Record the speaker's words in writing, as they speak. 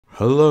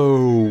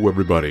Hello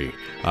everybody,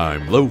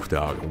 I'm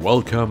Loafdog and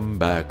welcome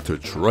back to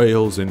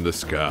Trails in the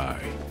Sky.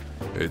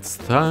 It's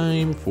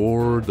time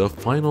for the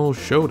final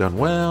showdown,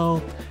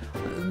 well,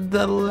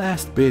 the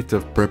last bit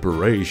of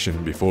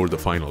preparation before the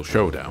final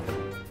showdown.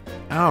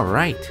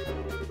 Alright,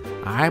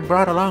 I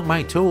brought along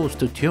my tools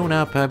to tune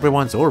up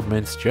everyone's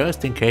orbments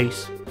just in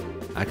case.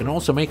 I can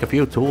also make a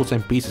few tools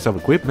and pieces of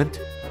equipment.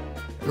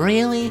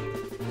 Really?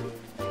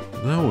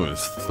 That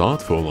was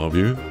thoughtful of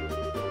you.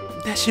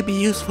 That should be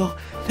useful,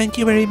 thank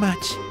you very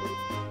much.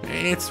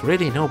 It's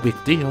really no big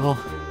deal.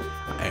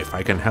 If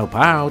I can help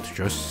out,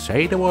 just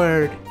say the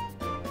word.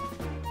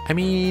 I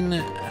mean,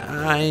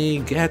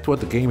 I get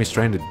what the game is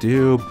trying to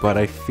do, but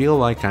I feel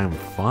like I'm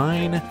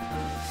fine.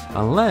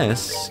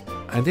 Unless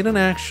I didn't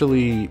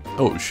actually...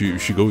 Oh, she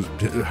goes...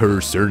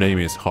 Her surname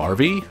is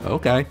Harvey?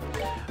 Okay.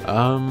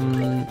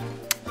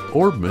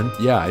 Orbment,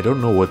 yeah, I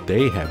don't know what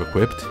they have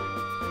equipped.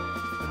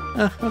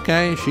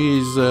 Okay,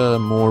 she's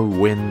more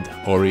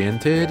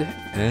wind-oriented,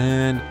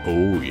 and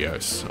oh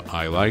yes,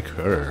 I like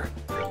her.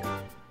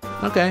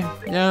 Okay,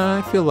 yeah,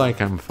 I feel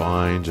like I'm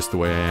fine just the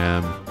way I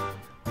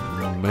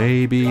am.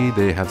 Maybe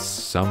they have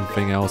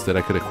something else that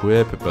I could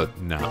equip, but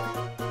no.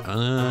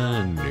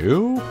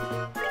 No?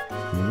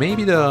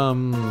 Maybe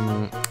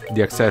the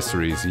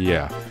accessories,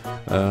 yeah.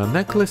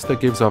 Necklace that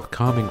gives off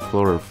calming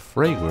floral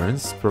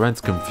fragrance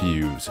prevents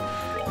confuse.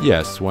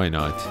 Yes, why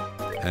not?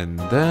 And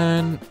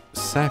then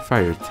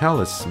sapphire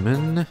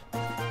talisman.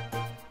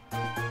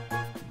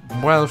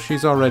 Well,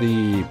 she's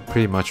already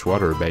pretty much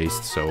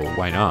water-based, so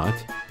why not?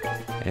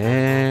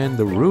 And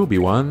the ruby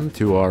one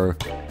to our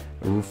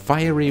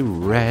fiery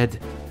red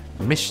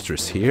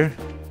mistress here.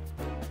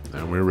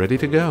 And we're ready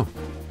to go.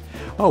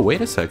 Oh,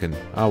 wait a second.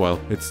 Oh well,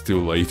 it's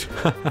too late.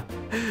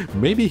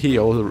 Maybe he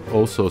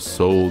also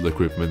sold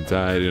equipment.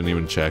 I didn't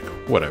even check.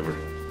 Whatever.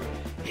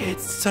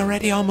 It's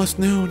already almost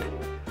noon.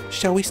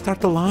 Shall we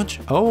start the launch?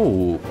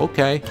 Oh,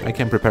 okay. I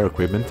can prepare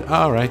equipment.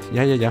 Alright,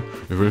 yeah.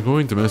 If we're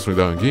going to mess with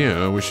our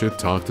gear, we should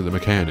talk to the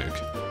mechanic.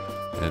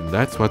 And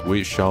that's what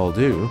we shall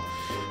do.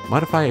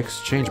 Modify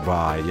exchange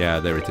by. Yeah,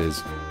 there it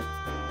is.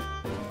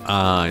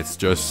 It's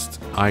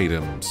just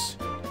items.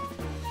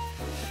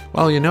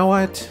 Well, you know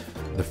what?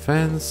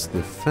 Defense.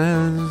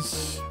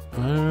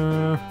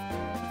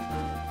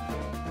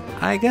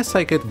 I guess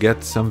I could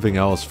get something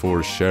else for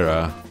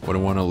Shara.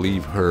 Wouldn't want to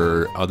leave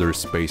her other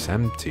space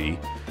empty.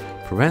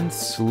 Prevent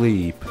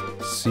sleep,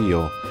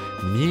 seal,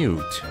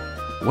 mute.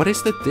 What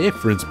is the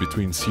difference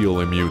between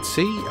seal and mute?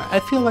 See, I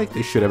feel like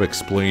they should have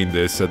explained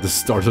this at the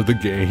start of the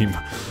game.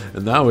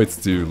 And now it's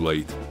too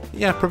late.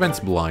 Yeah,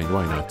 prevents blind,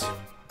 why not?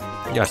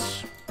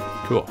 Yes,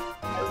 cool.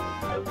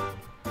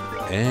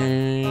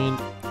 And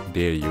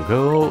there you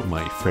go,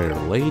 my fair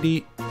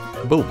lady.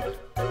 Boom.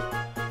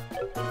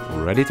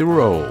 Ready to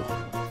roll.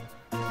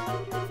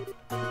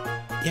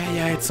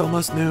 Yeah, it's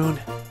almost noon.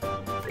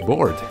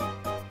 Bored.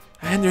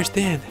 I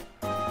understand.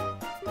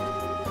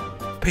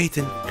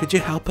 Peyton, could you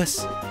help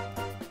us?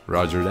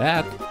 Roger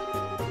that.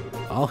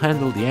 I'll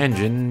handle the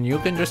engine. You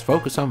can just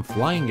focus on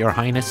flying, Your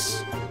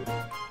Highness.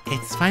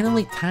 It's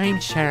finally time,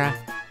 Shara.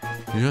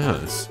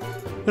 Yes.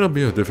 It'll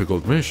be a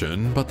difficult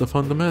mission, but the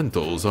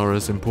fundamentals are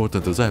as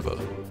important as ever.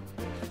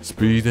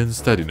 Speed and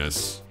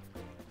steadiness.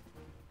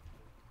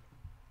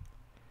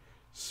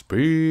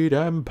 Speed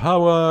and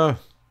power.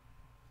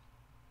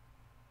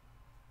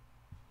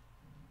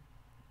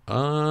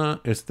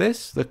 Is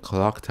this the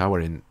clock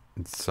tower in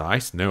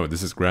Zeiss? No,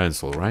 this is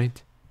Gransel,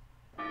 right?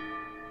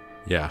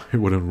 Yeah, it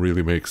wouldn't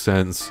really make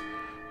sense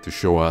to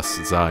show us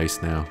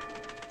Zeiss now.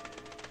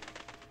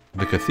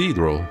 The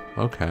cathedral,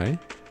 okay.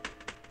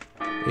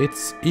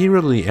 It's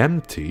eerily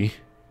empty.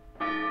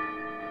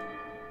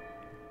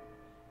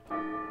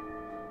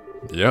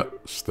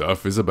 Yep,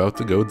 stuff is about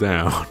to go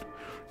down.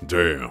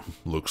 Damn,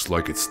 looks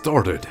like it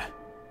started.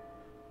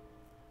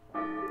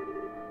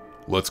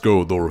 Let's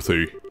go,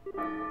 Dorothy.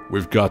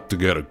 We've got to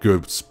get a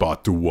good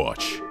spot to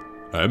watch.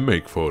 And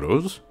make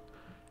photos.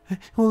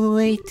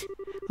 Wait,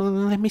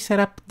 let me set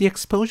up the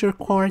exposure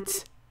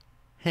cords.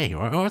 Hey,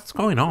 what's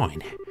going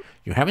on?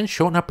 You haven't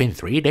shown up in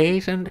 3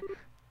 days and...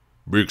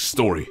 Big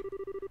story.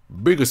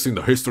 Biggest in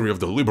the history of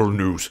the liberal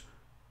news.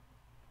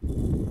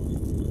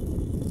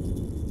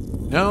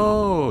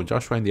 No,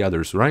 Joshua and the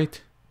others,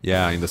 right?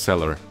 Yeah, in the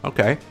cellar.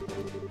 Okay.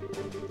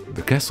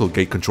 The castle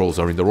gate controls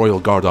are in the Royal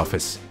Guard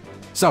office.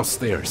 South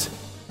stairs.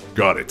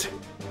 Got it.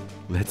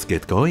 Let's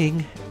get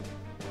going.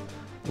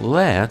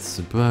 Let's,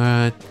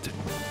 but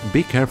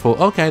be careful.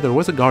 Okay, there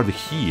was a guard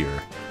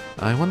here.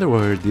 I wonder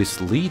where this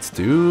leads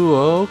to.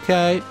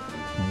 Okay.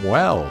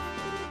 Well.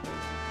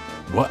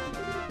 What?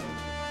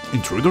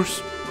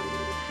 Intruders?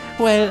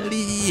 Well,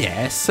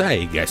 yes,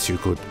 I guess you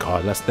could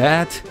call us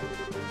that.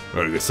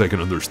 I guess I can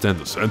understand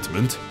the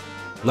sentiment.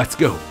 Let's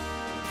go.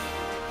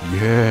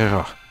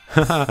 Yeah.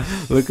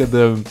 Look at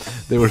them.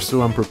 They were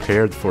so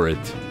unprepared for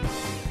it.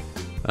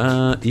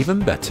 Even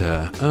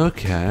better.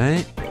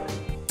 Okay.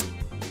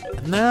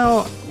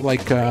 Now,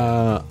 like,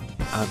 an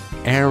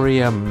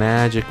area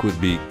magic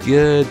would be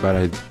good, but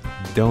I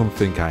don't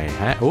think I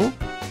have. Oh,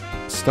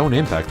 stone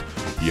impact.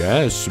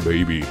 Yes,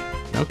 baby.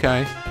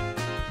 Okay.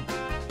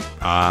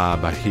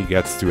 But he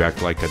gets to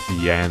act like at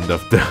the end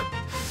of the...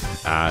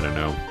 I don't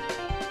know.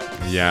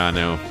 Yeah,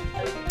 no.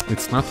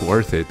 It's not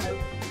worth it.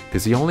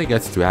 Because he only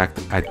gets to act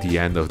at the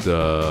end of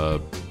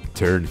the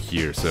turn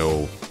here,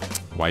 so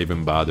why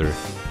even bother?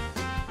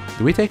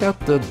 Do we take out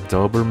the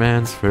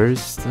Dobermans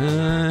first?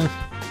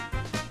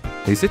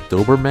 Is it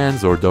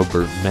Dobermans or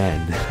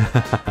Doberman?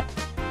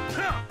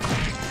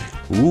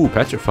 Ooh,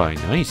 Petrify,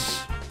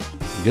 nice.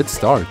 Good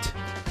start.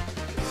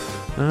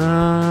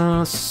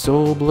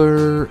 Soul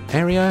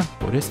area?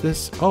 What is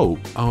this? Oh,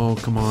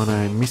 come on,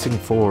 I'm missing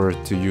 4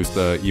 to use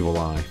the Evil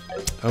Eye.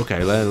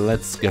 Okay,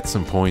 let's get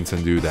some points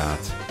and do that.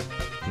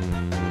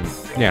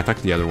 Yeah,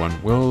 attack the other one.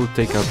 We'll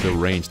take out the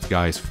ranged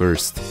guys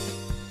first.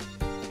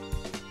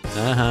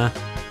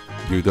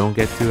 You don't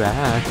get to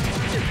act.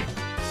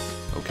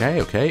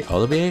 Okay,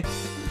 Olivier.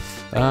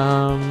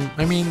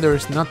 I mean,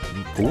 there's not...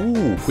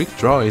 Ooh, Quick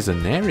Draw is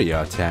an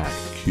area attack.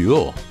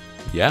 Cool.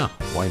 Yeah,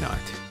 why not?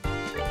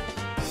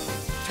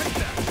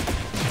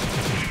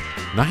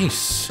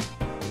 Nice.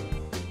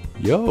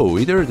 Yo,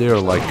 either they're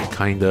like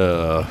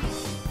kinda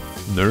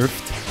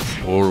nerfed,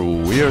 or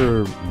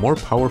we're more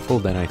powerful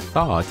than I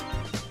thought,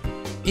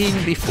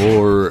 in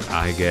before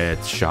I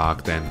get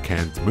shocked and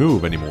can't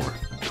move anymore.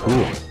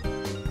 Cool.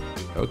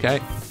 Okay.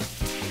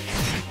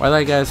 Well,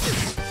 I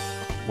guess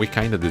we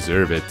kinda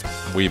deserve it.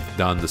 We've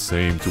done the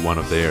same to one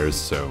of theirs,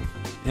 so...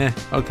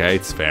 okay,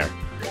 it's fair.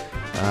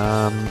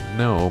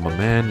 No, my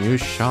man, you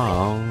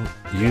shall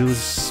use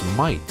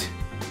Smite.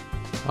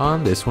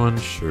 On this one,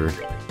 sure.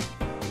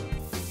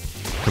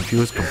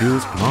 Confuse,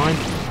 come on.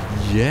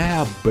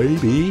 Yeah,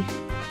 baby!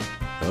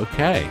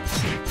 Okay.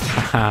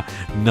 Haha,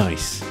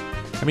 nice.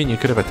 I mean, you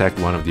could have attacked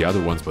one of the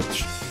other ones, but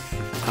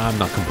I'm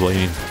not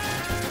complaining.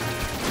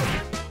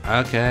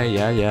 Okay,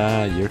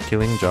 yeah, you're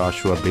killing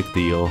Joshua, big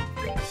deal.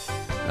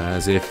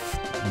 As if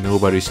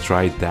nobody's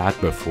tried that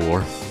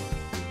before.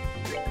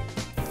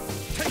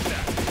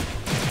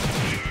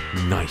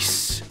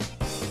 Nice.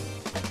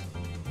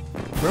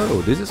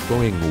 Bro, this is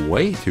going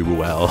way too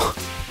well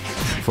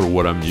for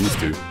what I'm used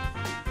to.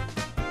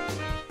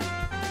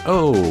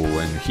 Oh,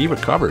 and he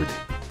recovered.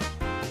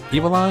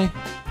 Evil Eye?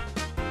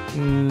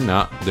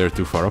 Nah, they're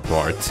too far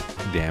apart.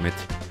 Damn it.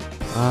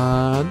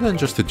 Then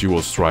just a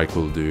dual strike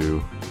will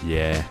do.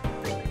 Yeah.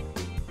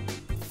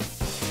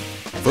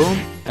 Boom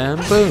and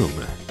boom.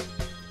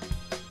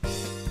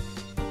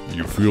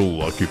 You feel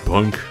lucky,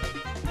 punk?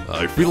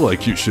 I feel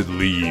like you should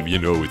leave, you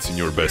know it's in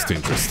your best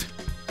interest.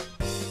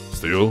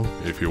 Still,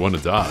 if you want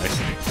to die,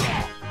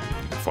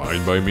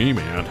 fine by me,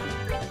 man.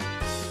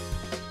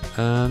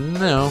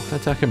 No,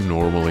 attack him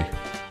normally.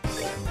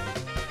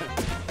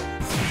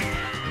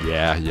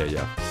 Yeah.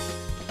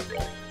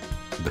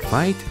 The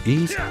fight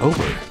is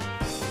over.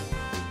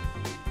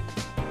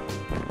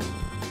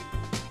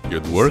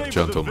 Good work,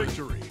 gentlemen.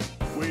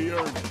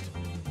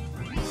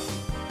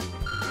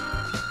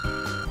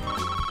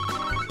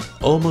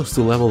 Almost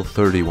to level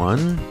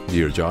 31,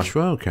 dear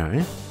Joshua,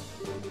 okay.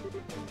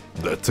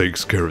 That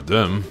takes care of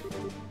them.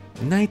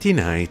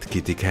 Nighty-night,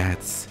 kitty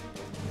cats.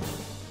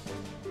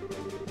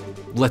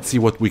 Let's see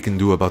what we can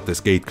do about this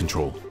gate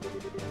control.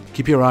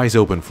 Keep your eyes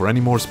open for any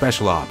more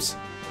special ops.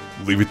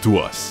 Leave it to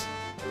us.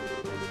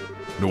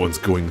 No one's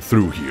going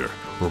through here,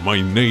 or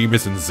my name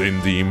isn't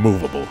Zindi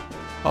Immovable.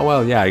 Oh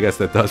well, yeah, I guess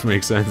that does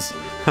make sense.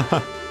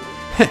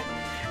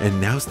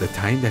 And now's the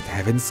time that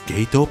Heaven's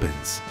Gate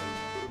opens.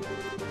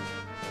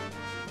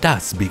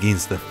 Thus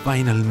begins the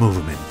final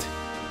movement.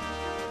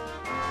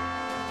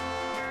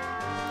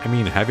 I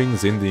mean, having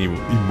Zindi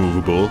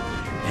immovable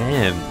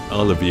and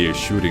Olivier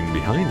shooting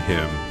behind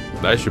him,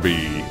 that should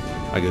be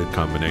a good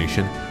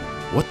combination.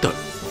 What the?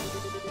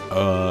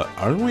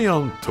 Aren't we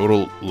on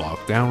total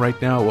lockdown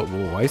right now?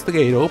 Why is the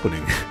gate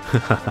opening?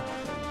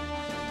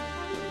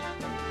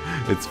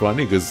 It's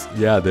funny because,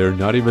 yeah, they're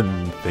not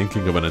even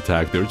thinking of an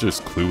attack, they're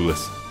just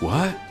clueless.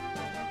 What?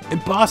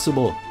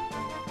 Impossible!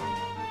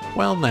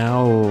 Well,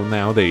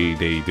 now they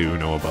do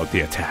know about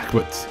the attack,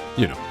 but,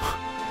 you know.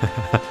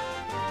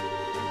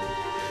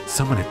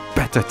 Someone had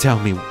better tell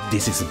me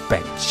this is a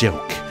bad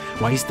joke.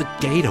 Why is the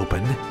gate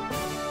open?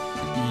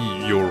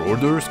 Your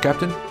orders,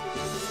 Captain?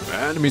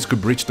 Enemies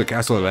could breach the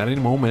castle at any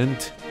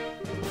moment.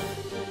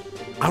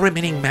 All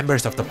remaining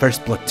members of the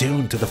first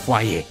platoon to the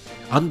foyer.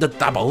 On the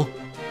double.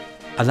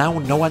 Allow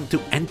no one to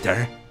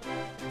enter.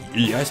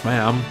 Yes,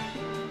 ma'am.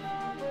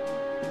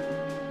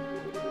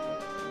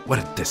 What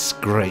a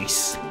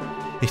disgrace.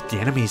 If the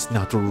enemy is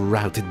not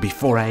routed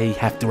before I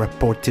have to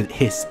report to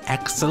His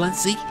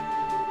Excellency?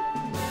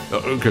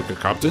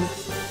 Captain?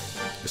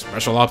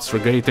 Special Ops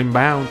Frigate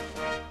inbound.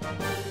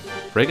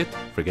 Frigate?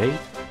 Frigate?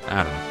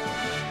 I don't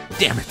know.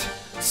 Damn it!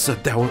 So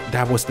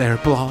that was their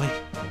ploy?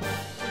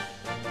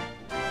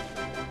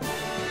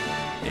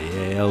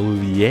 Hell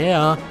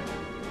yeah!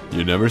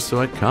 You never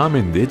saw it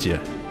coming, did you?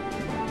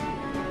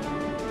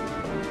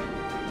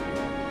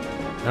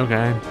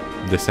 Okay,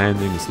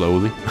 descending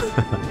slowly.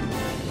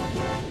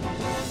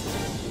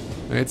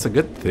 It's a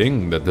good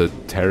thing that the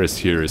terrace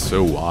here is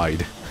so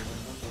wide.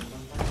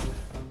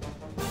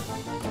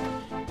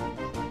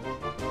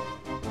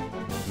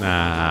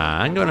 Nah,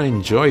 I'm gonna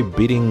enjoy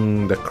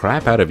beating the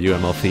crap out of you,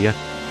 Amalthea.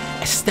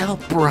 Estelle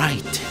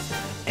Bright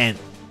and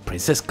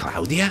Princess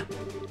Claudia?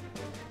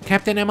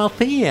 Captain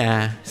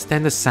Amalthea,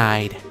 stand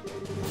aside.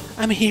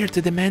 I'm here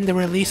to demand the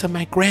release of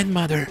my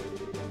grandmother.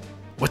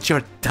 What's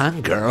your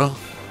tongue, girl?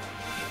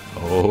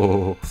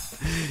 Oh,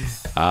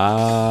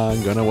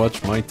 I'm gonna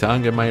watch my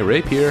tongue and my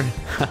rapier.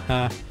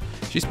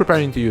 She's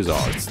preparing to use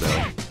arts,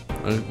 though.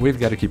 We've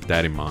got to keep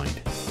that in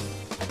mind.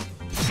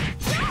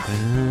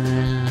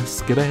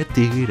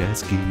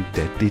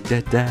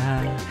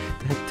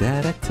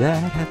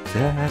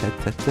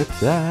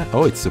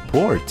 Oh, it's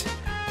support.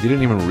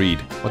 Didn't even read.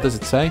 What does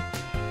it say?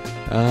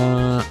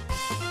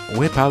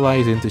 Whip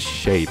allies into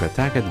shape.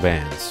 Attack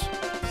advance.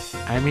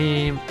 I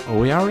mean,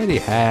 we already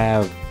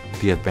have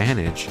the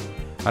advantage.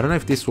 I don't know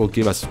if this will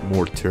give us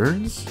more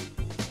turns.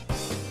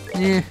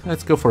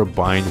 Let's go for a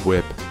bind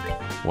whip.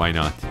 Why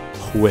not?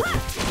 Whip.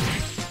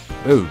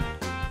 Ooh.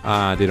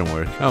 Didn't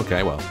work.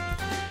 Okay, well.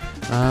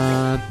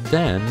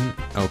 Then,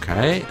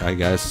 okay, I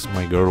guess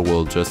my girl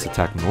will just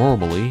attack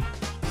normally.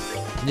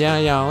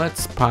 Yeah,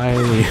 let's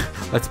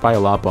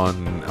pile up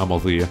on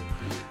Amalthea.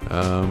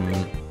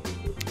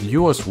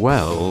 You as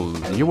well,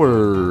 you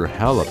were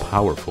hella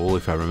powerful,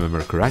 if I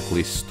remember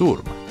correctly.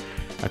 Sturm.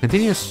 A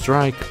continuous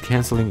strike,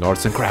 cancelling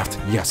arts and craft.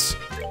 Yes.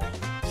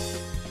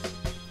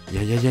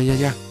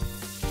 Yeah.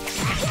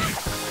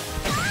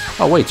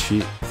 Oh wait,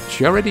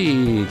 she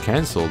already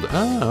cancelled.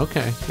 Ah,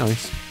 okay,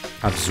 nice.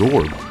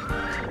 Absorb.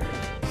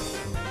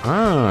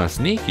 Ah,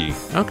 sneaky.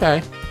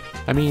 Okay.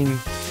 I mean,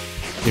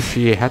 if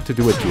she had to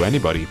do it to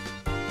anybody,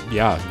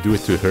 yeah, do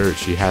it to her.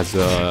 She has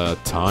a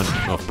ton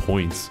of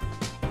points.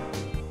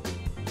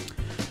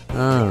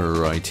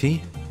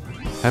 Alrighty.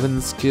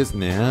 Heaven's Kiss,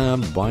 nah,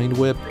 Bind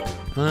Whip.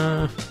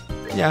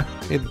 Yeah,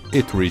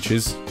 it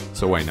reaches,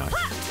 so why not?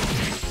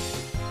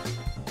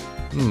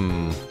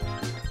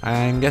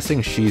 I'm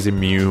guessing she's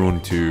immune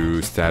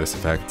to status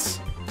effects.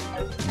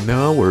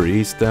 No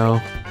worries,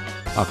 though.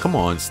 Oh, come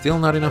on, still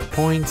not enough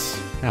points?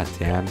 God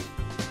damn.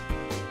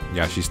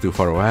 Yeah, she's too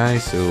far away,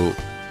 so...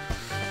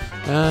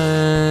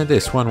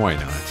 this one, why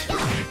not?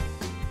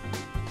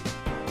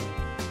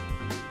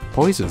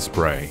 Poison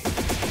Spray.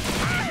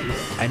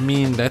 I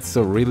mean, that's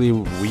a really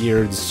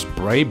weird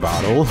spray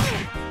bottle.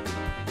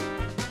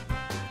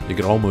 You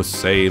could almost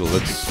say it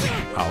looks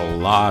a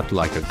lot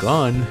like a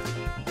gun.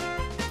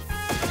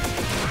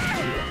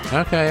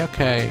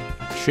 Okay.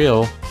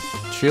 Chill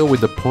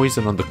with the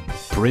poison on the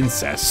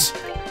princess.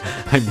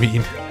 I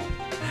mean,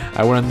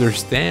 I would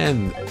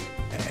understand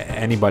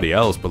anybody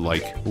else, but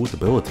like, ooh,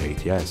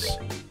 debilitate, yes.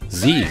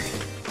 Zeke.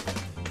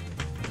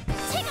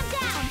 Take him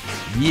down.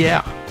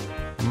 Yeah,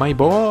 my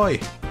boy.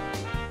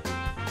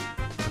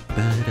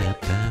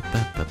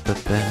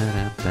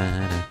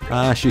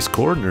 She's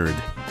cornered.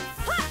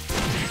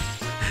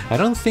 I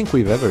don't think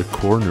we've ever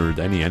cornered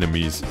any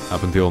enemies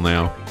up until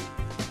now.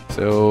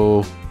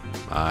 So,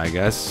 I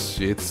guess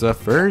it's a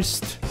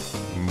first.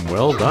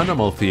 Well done,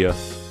 Amalthea.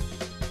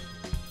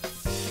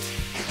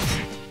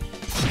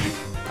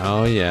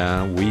 Oh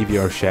yeah, weave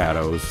your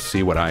shadows,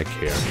 see what I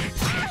care.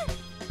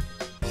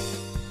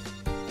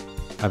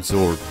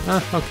 Absorb.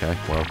 Okay,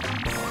 well.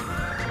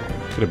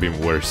 Could have been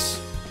worse.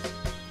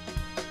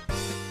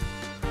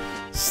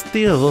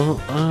 Still,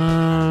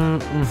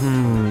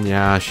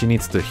 yeah, she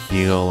needs to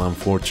heal,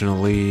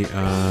 unfortunately.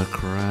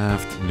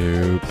 Craft,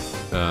 nope.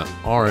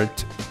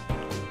 Art.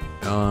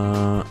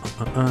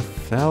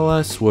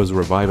 Thalas was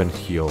revive and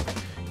heal.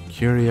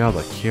 Curia,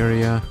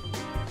 Lacuria.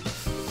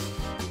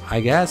 I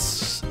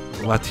guess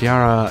La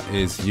Tiara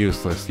is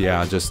useless.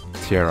 Yeah, just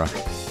Tiara.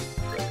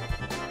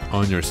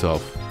 On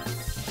yourself.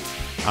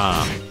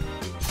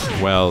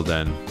 Well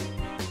then.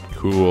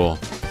 Cool.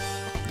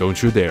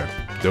 Don't you dare.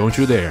 Don't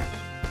you dare.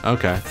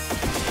 Okay.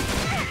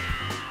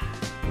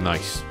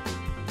 Nice.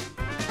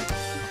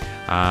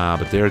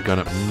 But they're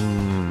gonna...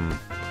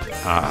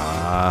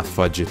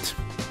 fudge it.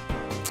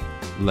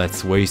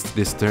 Let's waste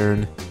this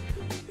turn.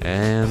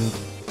 And...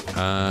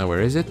 where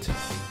is it?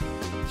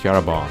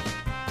 Tiara Bomb.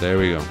 There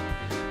we go.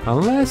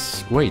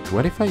 Unless... Wait,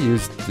 what if I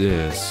use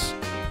this?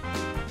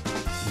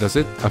 Does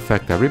it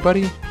affect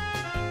everybody?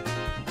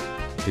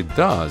 It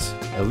does.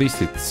 At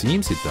least it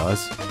seems it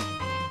does.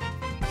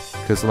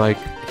 Because, like,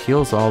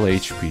 heals all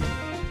HP.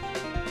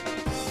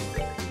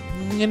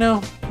 You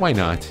know, why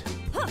not?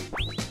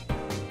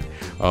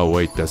 Oh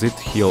wait, does it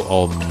heal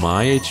all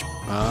my HP?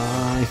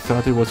 I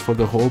thought it was for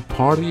the whole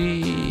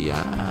party.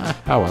 Oh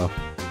well.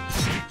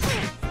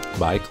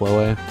 Bye,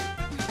 Chloe.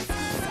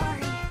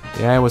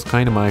 Yeah, it was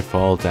kind of my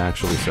fault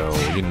actually, so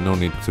you no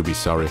need to be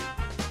sorry.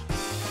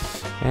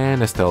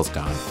 And Estelle's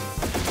gone.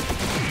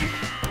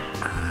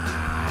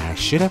 I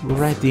should have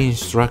read the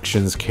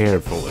instructions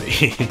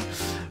carefully.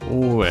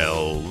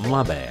 Well,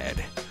 my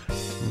bad.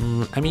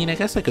 I mean, I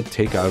guess I could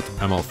take out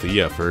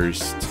Amalthea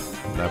first.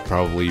 That'd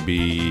probably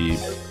be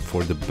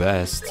for the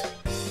best.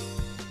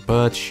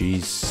 But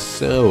she's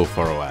so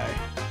far away.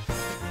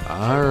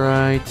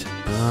 Alright.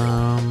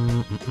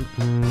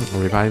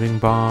 Reviving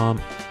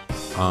Bomb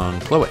on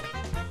Chloe.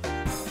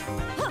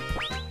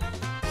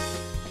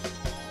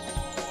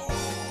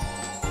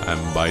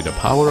 And by the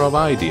power of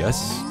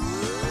ideas,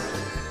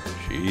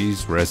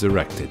 she's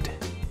resurrected.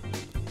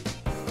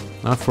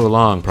 Not for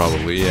long,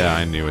 probably. Yeah,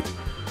 I knew it.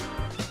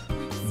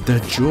 The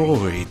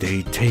joy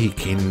they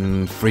take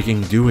in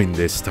freaking doing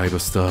this type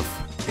of stuff,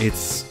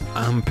 it's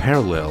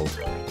unparalleled.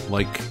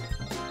 Like,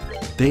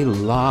 they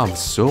laugh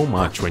so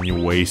much when you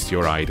waste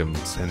your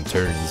items and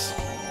turns.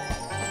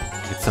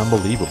 It's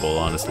unbelievable,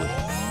 honestly.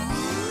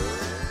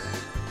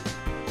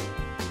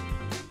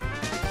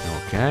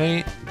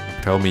 Okay,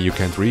 tell me you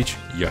can't reach.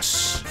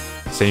 Yes.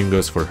 Same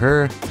goes for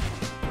her.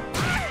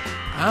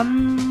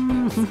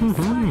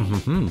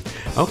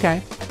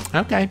 Okay,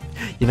 okay.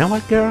 You know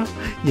what, girl?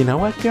 You know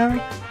what, girl?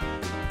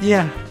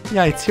 Yeah,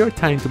 it's your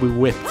time to be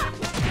whipped.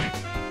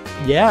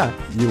 Yeah,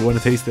 you want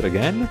to taste it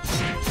again?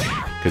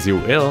 Because you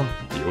will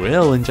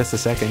in just a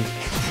second.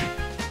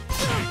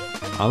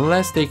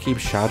 Unless they keep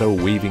shadow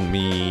weaving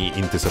me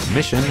into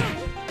submission,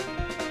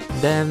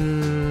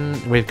 then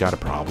we've got a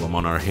problem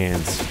on our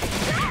hands.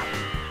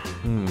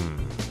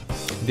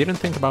 Didn't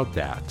think about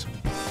that.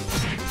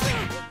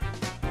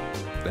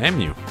 Damn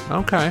you.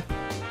 Okay.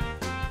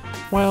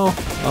 Well,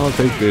 I'll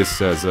take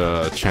this as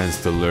a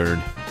chance to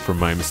learn from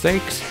my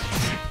mistakes.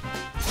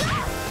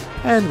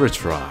 And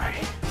retry.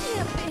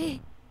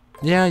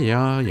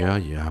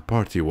 Yeah.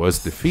 Party was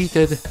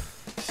defeated.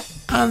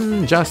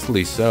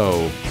 Unjustly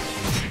so.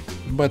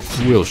 But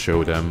we'll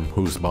show them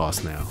who's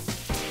boss now.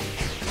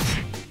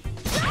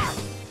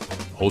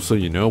 Also,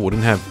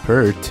 wouldn't have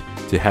hurt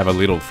to have a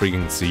little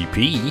friggin'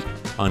 CP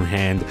on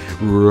hand,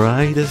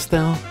 right,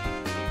 Estelle?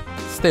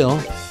 Still.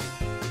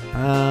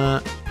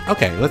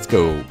 Okay, let's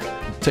go.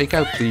 Take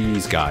out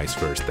these guys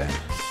first then.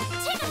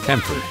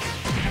 Camphor.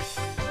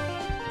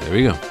 There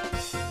we go.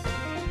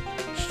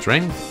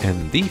 Strength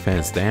and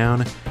defense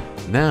down.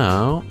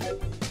 Now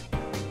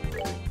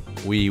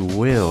we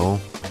will.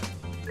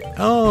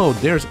 Oh,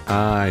 there's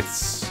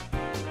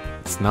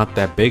it's not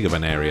that big of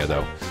an area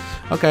though.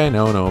 Okay,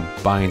 no,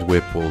 bind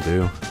whip will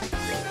do.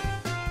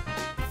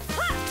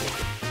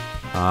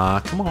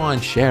 Come on,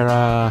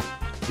 Shara.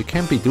 You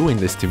can't be doing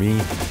this to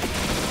me.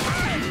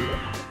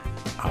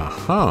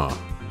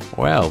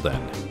 Well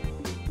then.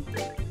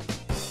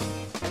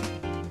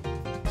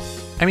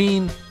 I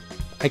mean,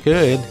 I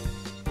could.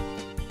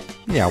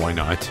 Yeah, why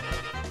not?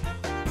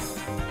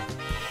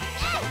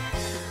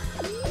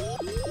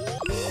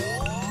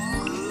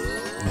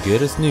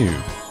 Good as new.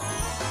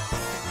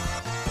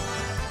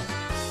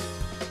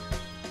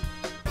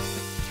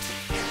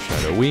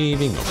 Shadow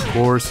weaving, of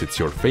course, it's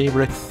your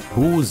favorite.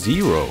 Ooh,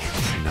 0.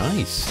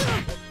 Nice.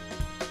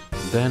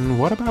 Then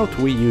what about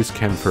we use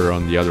Camphor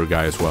on the other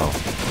guy as well?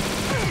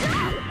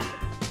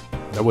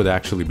 That would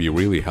actually be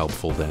really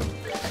helpful then.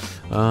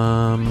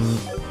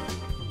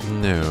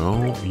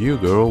 No, you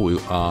girl will.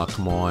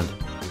 Come on.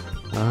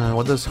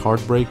 What does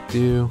Heartbreak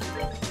do?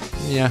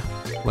 Yeah,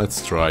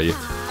 let's try it.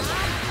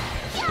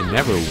 It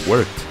never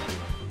worked.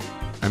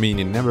 I mean,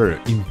 it never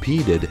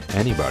impeded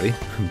anybody,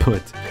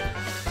 but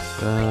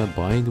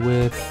bind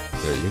whip.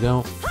 There you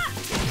go.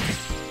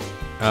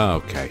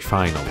 Okay,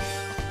 finally.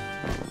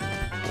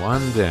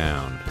 1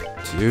 down,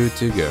 2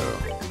 to go.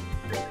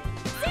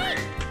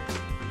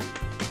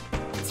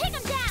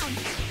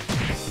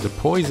 The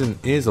poison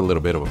is a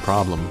little bit of a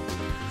problem.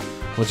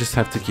 We'll just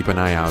have to keep an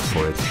eye out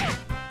for it.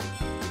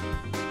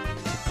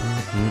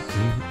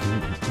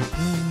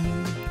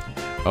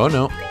 Oh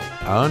no.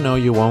 Oh no,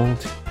 you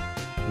won't.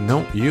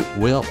 No, you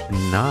will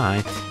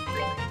not.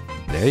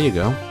 There you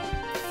go.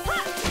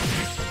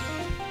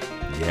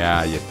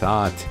 Yeah, you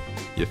thought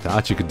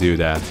you could do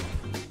that.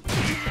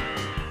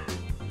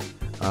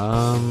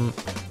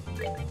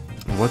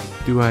 What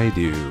do I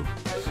do?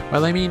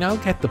 Well, I mean, I'll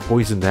get the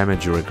poison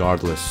damage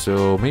regardless,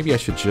 so maybe I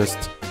should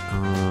just...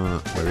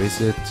 where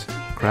is it?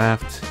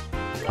 Craft,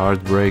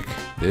 Heartbreak,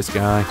 this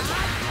guy,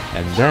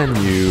 and then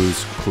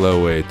use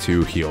Chloe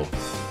to heal.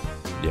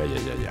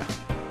 Yeah.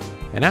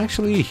 And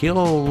actually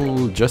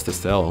heal just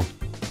Estelle.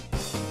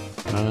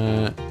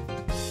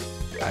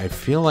 I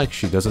feel like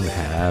she doesn't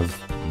have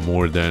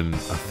more than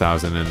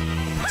 1,000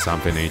 and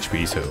something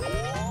HP, so...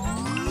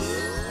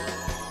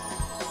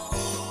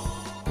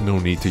 no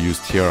need to use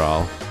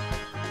Tierral.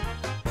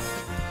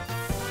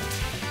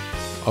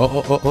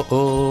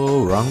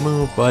 Oh, wrong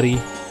move,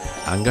 buddy.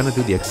 I'm gonna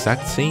do the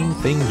exact same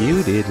thing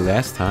you did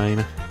last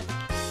time.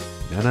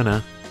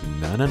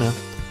 No.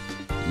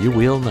 You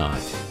will not.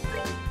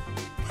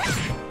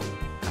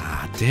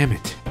 Ah, damn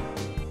it.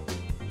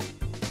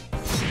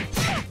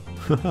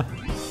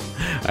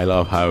 I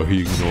love how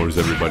he ignores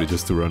everybody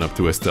just to run up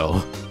to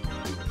Estelle.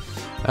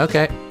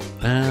 Okay.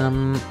 I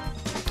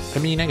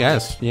mean, I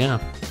guess, yeah.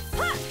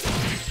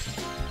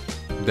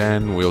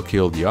 Then we'll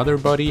kill the other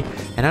buddy,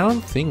 and I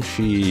don't think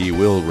she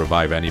will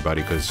revive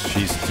anybody because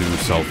she's too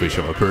selfish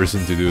of a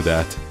person to do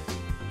that.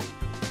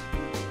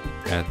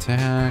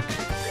 Attack.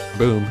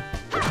 Boom.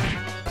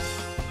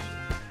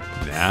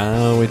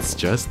 Now it's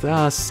just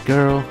us,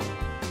 girl.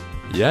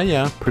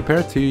 Yeah,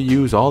 prepare to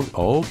use all...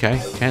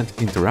 okay,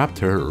 can't interrupt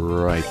her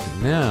right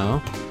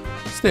now.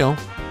 Still.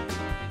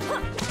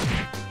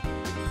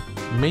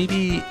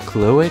 Maybe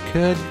Chloe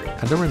could?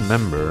 I don't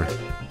remember.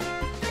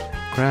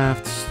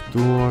 craft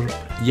store.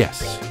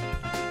 Yes.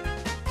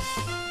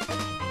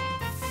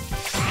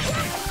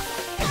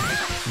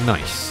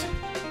 Nice.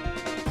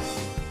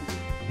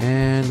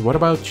 And what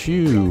about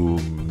you,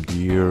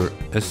 dear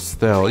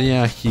Estelle?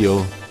 Yeah,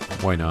 heal.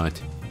 Why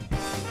not?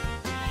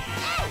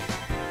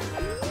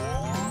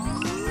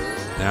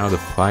 Now the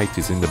fight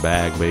is in the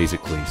bag,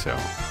 basically, so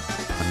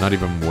I'm not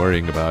even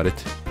worrying about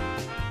it.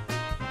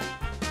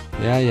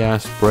 Yeah,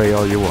 spray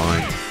all you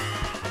want.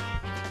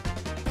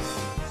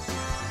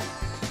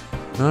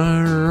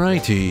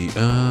 Alrighty,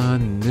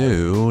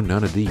 no,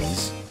 none of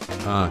these.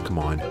 Come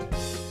on.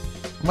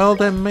 Well,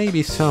 then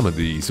maybe some of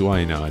these,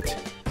 why not?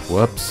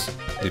 Whoops,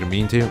 didn't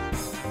mean to.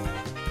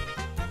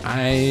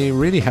 I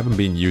really haven't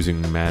been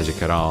using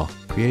magic at all.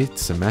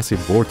 Creates a massive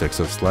vortex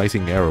of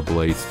slicing arrow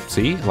blades.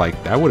 See?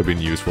 Like, that would have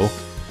been useful.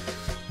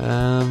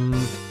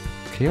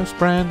 Chaos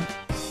brand?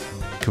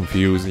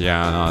 Confused.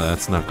 Yeah, no,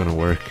 that's not gonna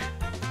work.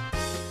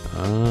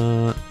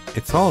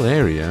 It's all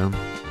area.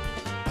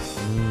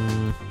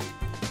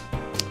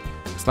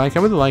 It's like, I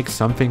would like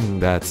something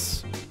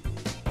that's...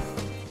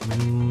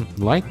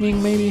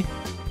 lightning, maybe?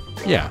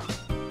 Yeah.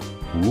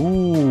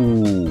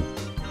 Ooh.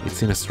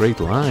 It's in a straight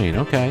line,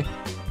 okay.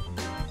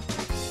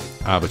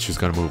 Ah, but she's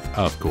gonna move,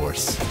 of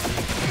course.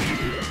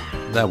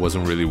 That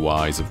wasn't really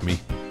wise of me.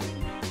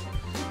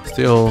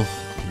 Still,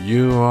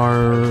 you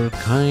are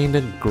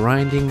kinda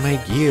grinding my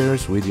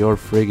gears with your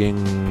frigging...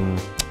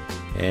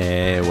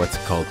 what's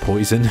it called?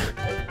 Poison.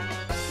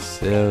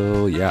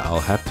 So, yeah, I'll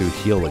have to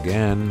heal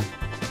again.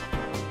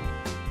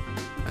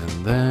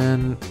 And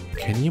then...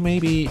 Can you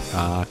maybe...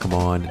 come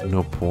on,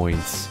 no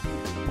points.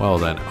 Well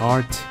then,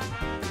 art.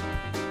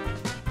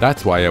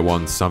 That's why I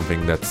want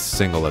something that's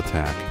single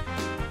attack.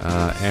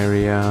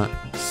 Area,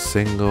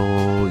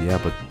 single... Yeah,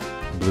 but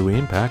blue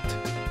impact?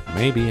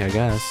 Maybe, I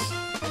guess.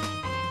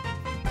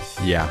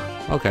 Yeah,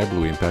 okay,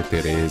 blue impact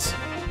it is.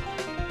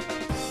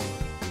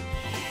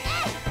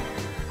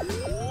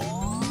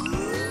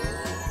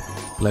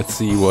 Let's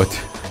see what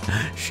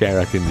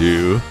Shara can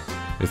do.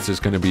 It's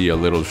just gonna be a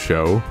little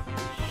show.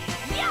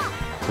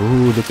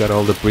 Ooh, look at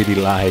all the pretty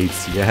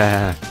lights,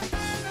 yeah.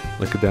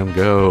 Look at them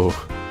go.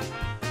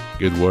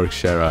 Good work,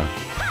 Shara.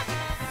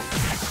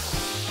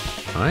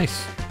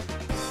 Nice.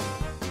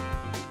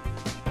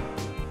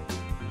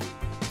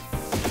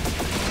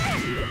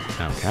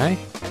 Okay.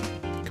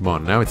 Come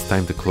on, now it's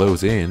time to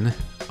close in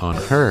on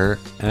her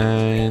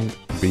and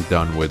be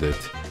done with it.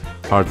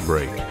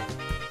 Heartbreak.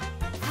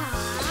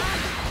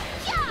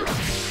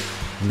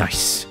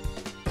 Nice.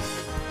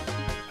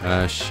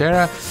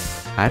 Shara,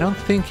 I don't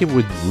think it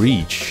would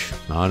reach.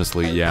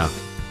 Honestly, yeah.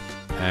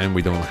 And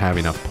we don't have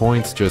enough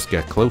points, just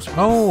get close.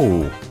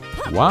 Oh!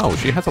 Wow,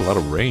 she has a lot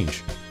of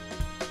range.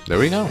 There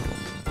we go.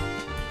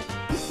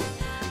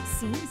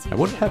 I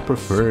would have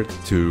preferred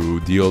to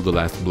deal the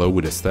last blow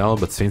with Estelle,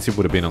 but since it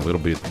would have been a little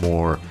bit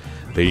more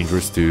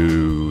dangerous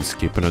to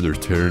skip another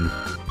turn,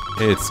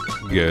 it's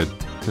good.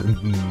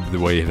 The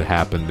way it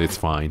happened, it's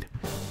fine.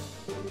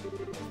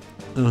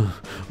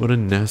 What a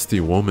nasty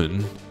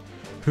woman.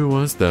 Who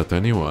was that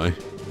anyway?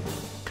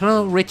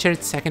 Colonel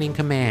Richard, second in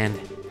command.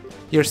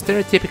 Your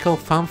stereotypical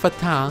femme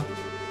fatale.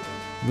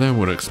 That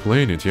would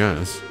explain it,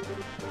 yes.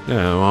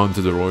 Now on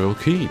to the royal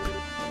keep.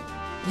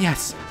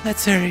 Yes,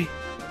 let's hurry.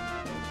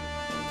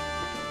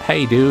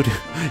 Hey dude,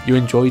 you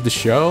enjoyed the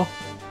show?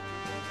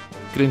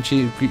 Couldn't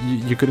you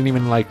couldn't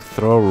even like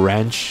throw a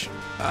wrench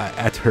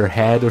at her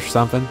head or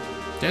something?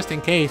 Just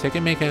in case, I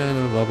can make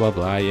a blah blah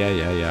blah,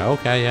 yeah,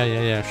 okay,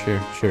 yeah, sure.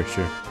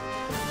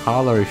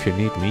 Holler if you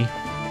need me.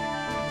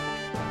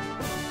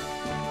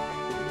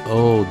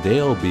 Oh,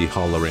 they'll be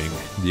hollering.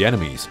 The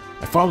enemies.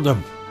 I found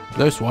them!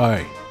 This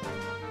way.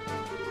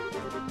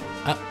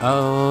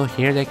 Uh-oh,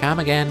 here they come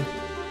again.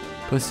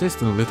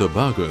 Persistent little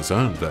buggers,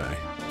 aren't they?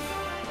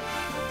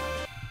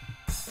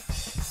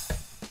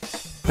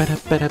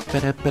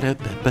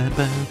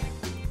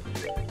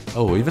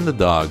 Oh, even the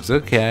dogs.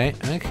 Okay.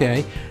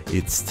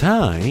 It's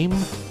time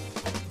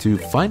to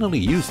finally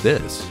use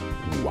this.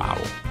 Wow.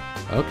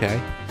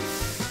 Okay.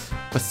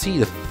 But see,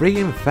 the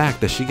friggin'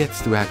 fact that she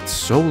gets to act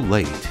so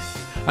late.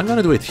 I'm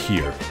gonna do it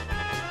here.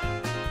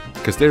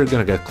 Because they're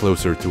gonna get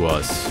closer to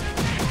us.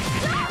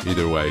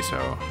 Either way,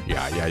 so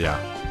yeah.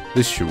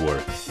 This should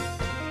work.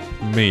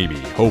 Maybe,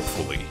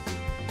 hopefully.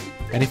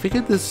 And if we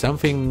could do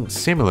something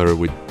similar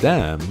with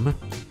them...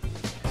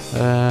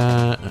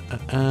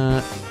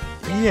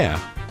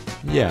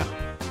 Yeah.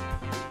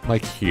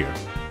 Like here.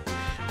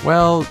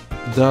 Well,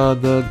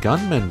 the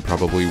gunmen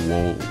probably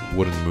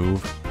wouldn't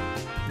move.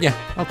 Yeah,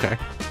 okay.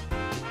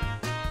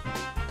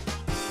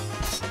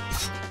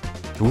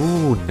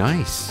 Ooh,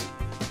 nice.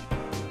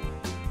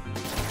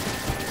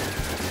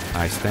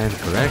 I stand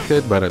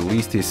corrected, but at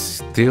least he's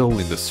still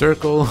in the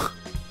circle.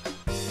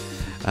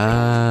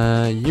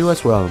 You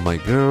as well, my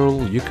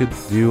girl. You could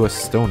do a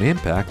stone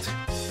impact.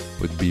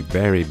 Would be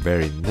very,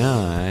 very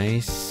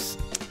nice.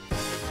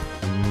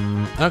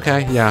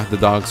 Okay, yeah, the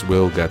dogs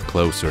will get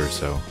closer,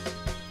 so...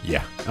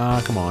 Yeah,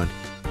 come on.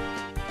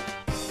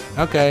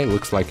 Okay,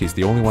 looks like he's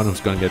the only one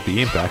who's gonna get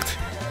the impact.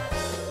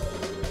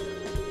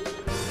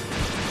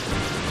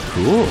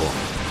 Cool.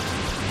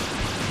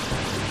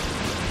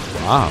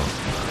 Wow.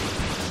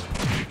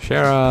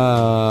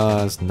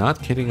 Shara's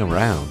not kidding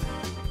around.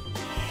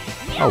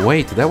 Oh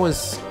wait, that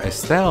was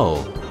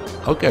Estelle.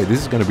 Okay, this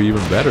is gonna be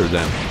even better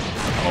then.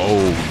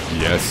 Oh,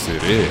 yes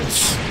it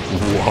is.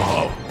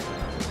 Wow.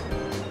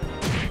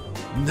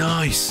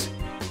 Nice.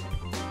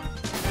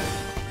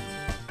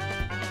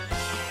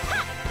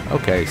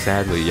 Okay,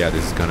 sadly, yeah,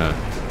 this is gonna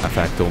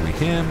affect only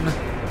him.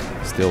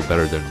 Still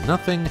better than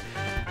nothing.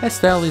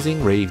 Estelle is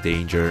in grave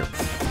danger.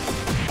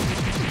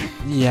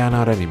 Yeah,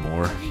 not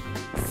anymore.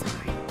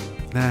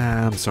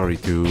 Nah, I'm sorry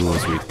too,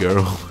 sweet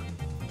girl.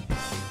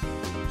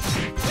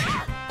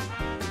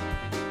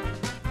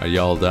 Are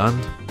y'all done?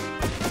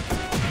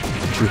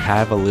 Don't you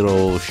have a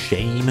little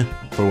shame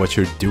for what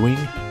you're doing?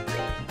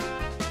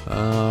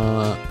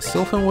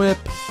 Sylphan Whip?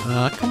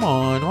 Come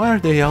on, why are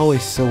they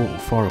always so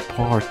far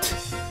apart?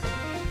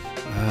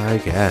 I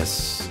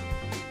guess.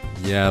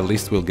 Yeah, at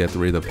least we'll get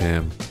rid of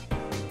him.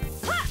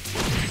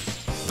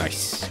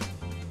 Nice.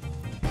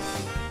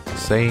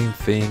 Same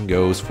thing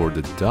goes for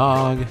the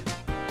dog.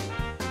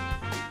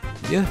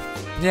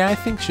 Yeah, I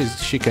think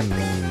she can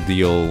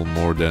deal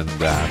more than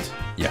that.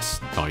 Yes,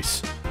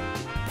 nice.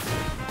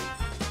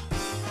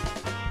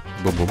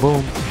 Boom, boom,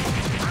 boom.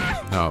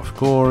 Now, of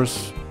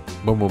course.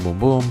 Boom, boom, boom,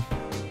 boom.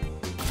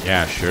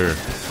 Yeah, sure.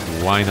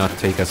 Why not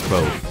take us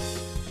both?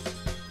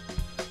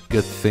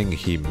 Good thing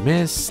he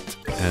missed.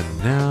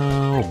 And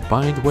now,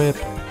 Bind Whip.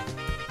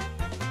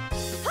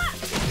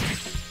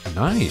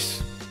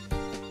 Nice.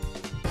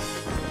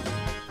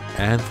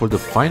 And for the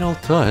final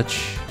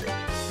touch...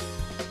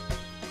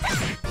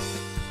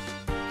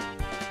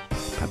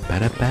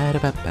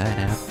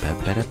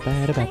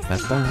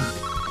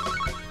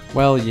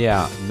 Well,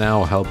 yeah,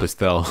 now help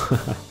Estelle.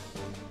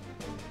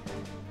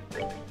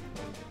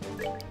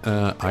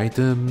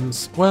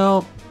 Items...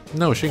 Well,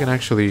 no, she can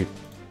actually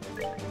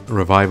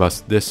revive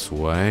us this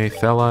way.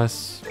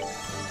 Thelus.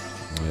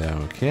 Yeah,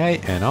 okay,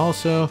 and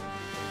also...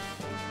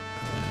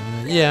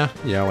 yeah,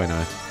 why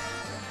not?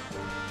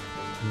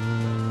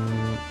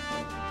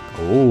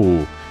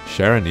 Oh,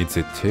 Sharon needs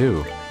it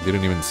too.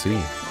 Didn't even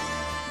see.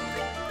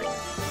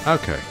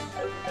 Okay.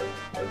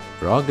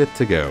 We're all good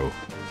to go.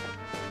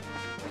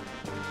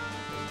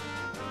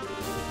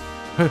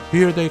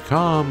 Here they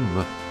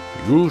come.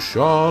 You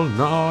shall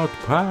not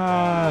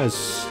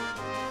pass.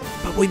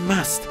 But we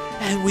must,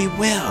 and we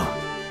will.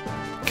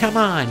 Come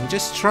on,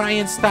 just try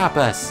and stop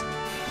us.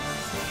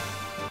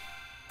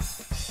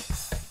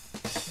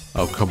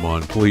 Oh, come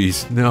on,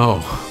 please.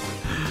 No.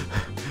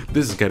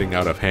 This is getting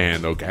out of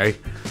hand, okay?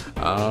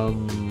 I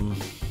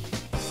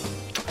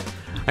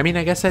mean,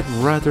 I guess I'd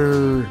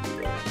rather...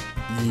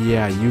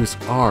 yeah, use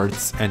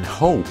arts and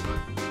hope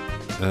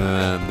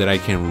that I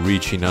can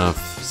reach enough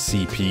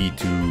CP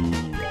to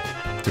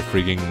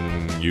freaking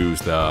use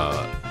the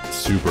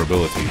super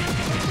ability.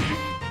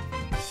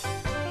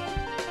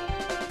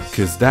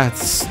 Because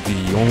that's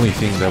the only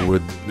thing that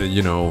would,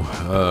 you know,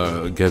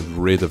 get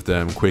rid of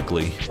them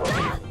quickly.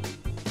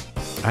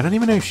 I don't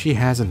even know if she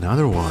has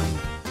another one,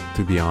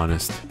 to be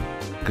honest.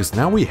 Because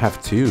now we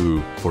have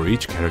two for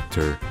each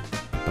character.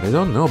 But I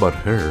don't know about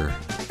her.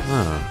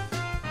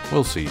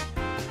 We'll see.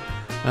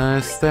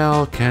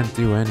 Estelle can't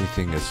do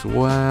anything as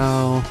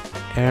well.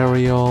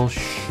 Ariel,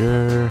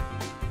 sure.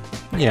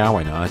 Yeah,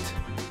 why not?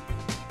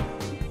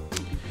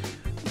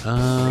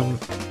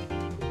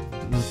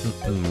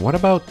 What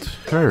about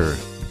her?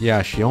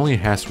 Yeah, she only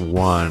has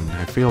one.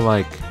 I feel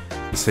like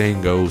the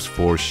same goes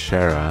for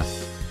Shara.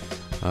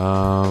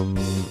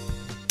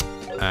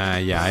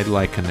 Yeah, I'd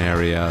like an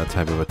area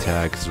type of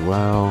attack as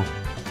well.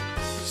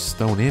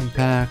 Stone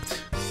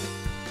Impact.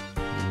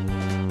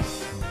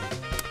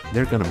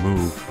 They're gonna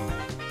move.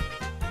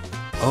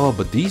 Oh,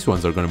 but these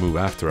ones are gonna move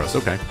after us.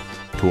 Okay,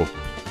 cool.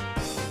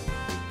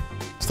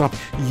 Stop.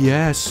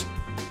 Yes.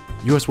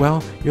 You as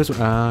well? You as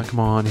well? Come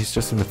on, he's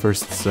just in the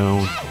first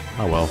zone.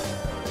 Oh well.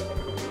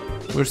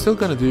 We're still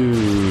gonna do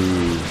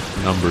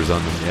numbers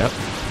on them, yep.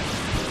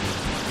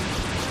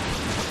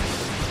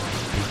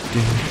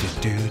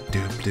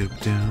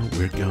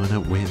 We're gonna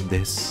win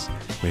this.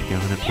 We're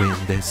gonna win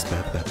this.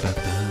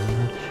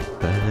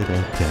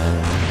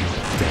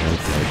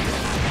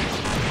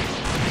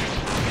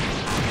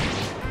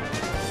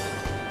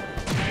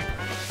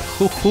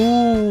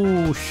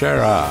 Hoo-hoo!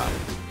 Shara!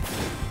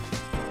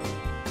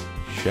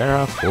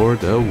 Shara for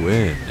the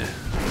win.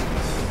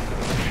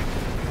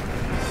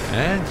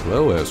 And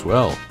Chloe as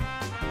well.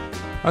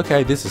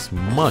 Okay, this is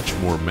much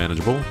more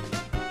manageable.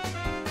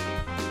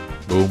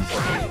 Boom.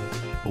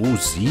 Oh,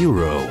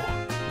 0.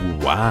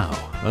 Wow.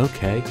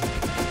 Okay.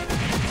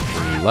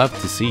 Love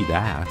to see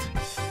that.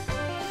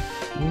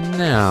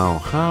 Now,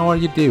 how are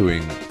you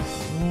doing?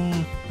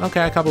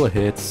 Okay, a couple of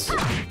hits.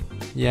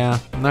 Yeah,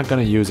 I'm not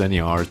gonna use any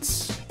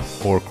arts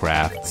or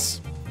crafts.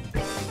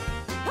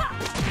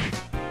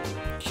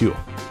 Cool.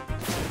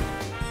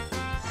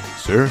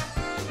 Sir,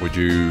 would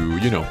you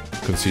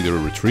consider a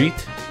retreat?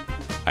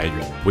 I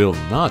will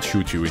not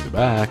shoot you in the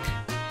back.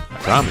 I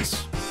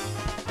promise.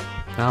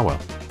 Ah well.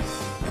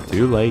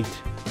 Too late.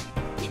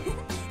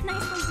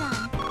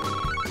 Nicely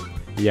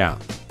done. Yeah,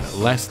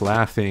 less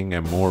laughing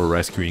and more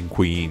rescuing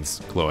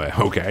queens, Chloe,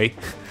 okay?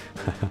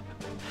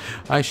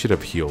 I should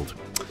have healed.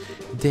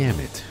 Damn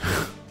it.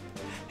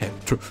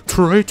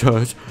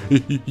 Traitors!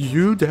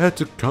 You dare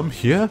to come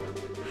here?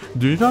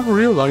 Do you not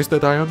realize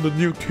that I am the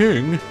new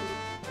king?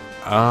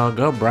 Oh,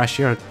 go brush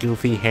your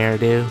goofy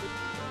hairdo.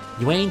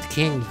 You ain't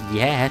king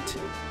yet.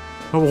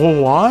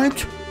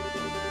 What?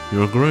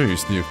 Your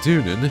Grace, Duke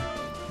Dunan,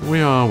 we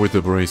are with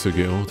the Bracer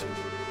Guild.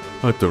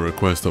 At the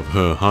request of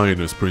Her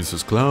Highness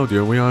Princess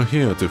Claudia, we are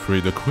here to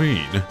free the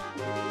Queen.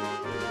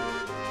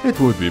 It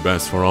would be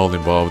best for all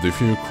involved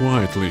if you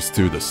quietly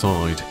stood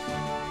aside.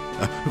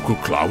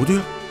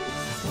 Claudia?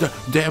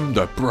 Damn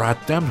the brat,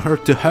 damn her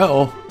to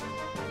hell!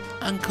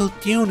 Uncle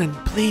Dunan,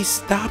 please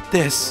stop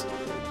this.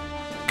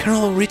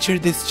 Colonel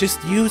Richard is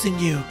just using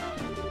you.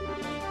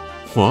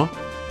 What?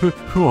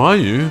 Who are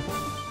you?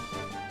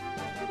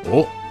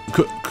 Oh,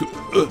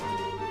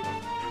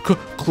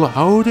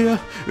 Claudia?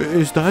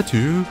 Is that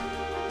you?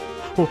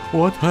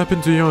 What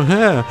happened to your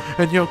hair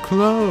and your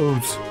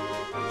clothes?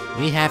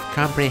 We have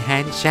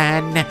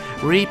comprehension.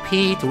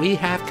 Repeat, we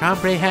have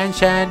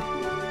comprehension.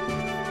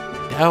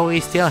 Though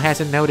he still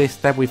hasn't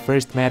noticed that we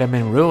first met him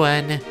in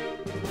ruin.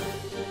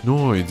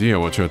 No idea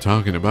what you're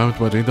talking about,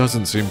 but he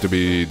doesn't seem to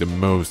be the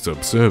most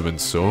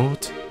observant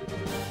sort.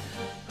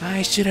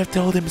 I should have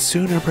told him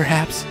sooner,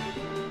 perhaps.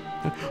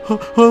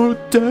 How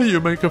dare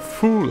you make a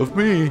fool of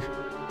me?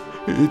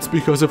 It's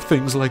because of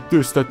things like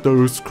this that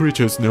those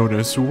creatures known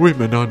as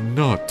women are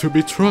not to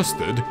be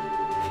trusted.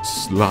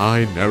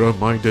 Sly,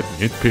 narrow-minded,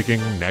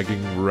 nitpicking,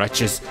 nagging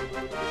wretches.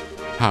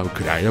 How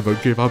could I ever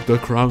give up the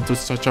crown to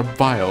such a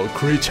vile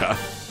creature?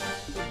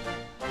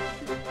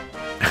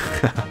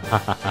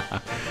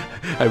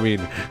 I mean,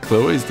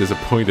 Chloe's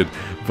disappointed,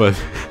 but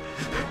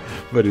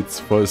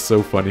it was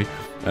so funny.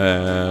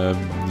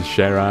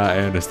 Shara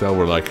and Estelle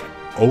were like,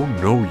 "Oh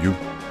no, you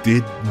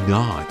did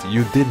not!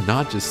 You did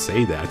not just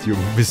say that, you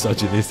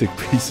misogynistic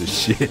piece of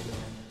shit."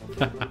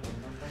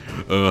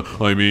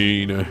 I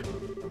mean...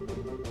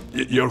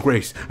 Your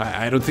Grace,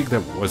 I don't think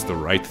that was the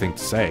right thing to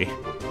say.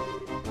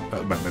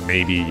 But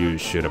maybe you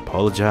should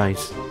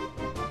apologize.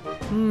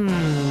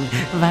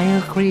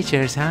 Vile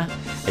creatures, huh?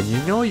 And you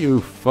know you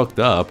fucked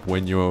up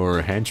when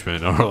your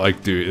henchmen are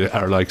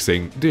like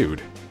saying,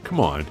 "Dude, come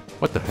on,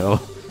 what the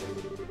hell?"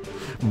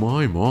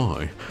 My,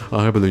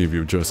 I believe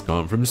you've just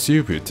gone from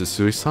stupid to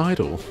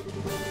suicidal.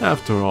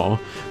 After all,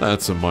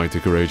 that's a mighty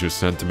courageous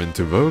sentiment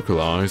to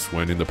vocalize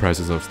when in the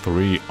presence of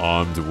 3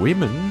 armed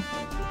women.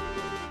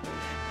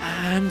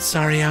 I'm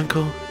sorry,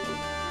 Uncle.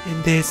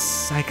 In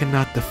this, I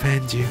cannot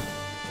defend you.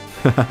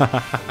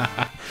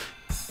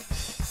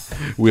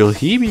 Will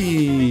he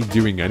be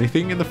doing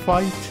anything in the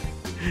fight?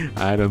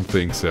 I don't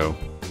think so.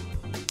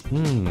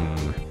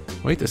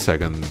 Wait a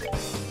second.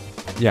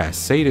 Yeah,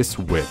 Sadist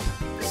Whip.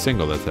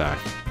 Single attack.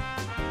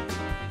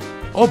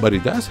 Oh, but he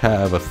does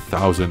have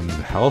 1,000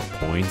 health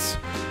points.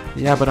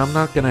 Yeah, but I'm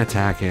not gonna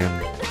attack him.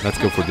 Let's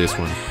go for this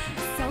one.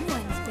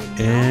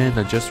 And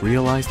I just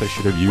realized I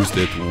should have used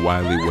it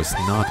while it was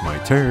not my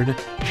turn.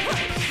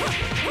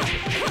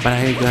 But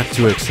I got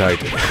too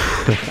excited.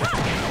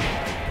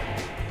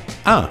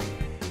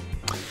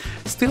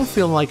 Still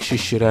feel like she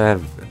should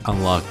have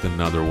unlocked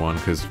another one,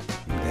 because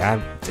that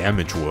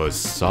damage was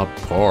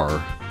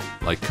subpar.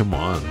 Like, come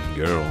on,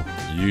 girl.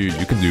 You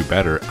can do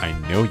better. I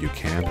know you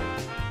can.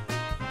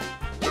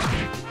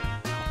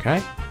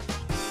 Okay.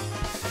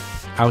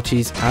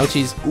 Ouchies,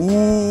 ouchies.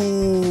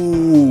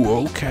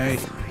 Ooh, okay.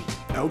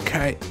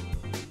 Okay.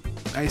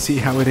 I see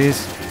how it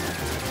is.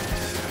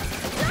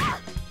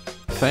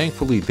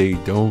 Thankfully, they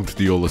don't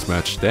deal as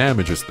much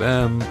damage as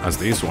them as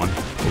this one.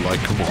 But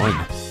like, come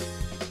on.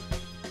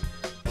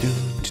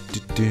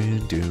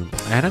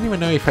 I don't even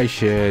know if I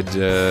should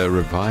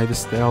revive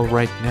Estelle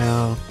right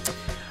now.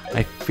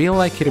 I feel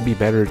like it'd be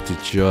better to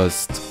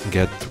just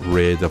get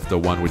rid of the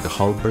one with the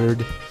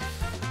halberd.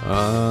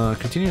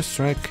 Continuous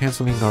strike,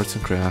 canceling arts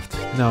and craft.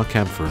 No,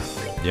 camphor.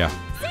 Yeah.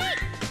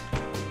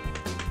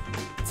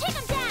 Take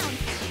him down.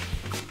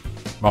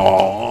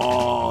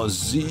 Oh,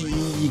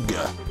 Zeeg.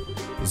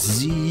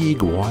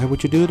 Zeeg, why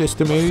would you do this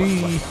to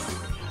me?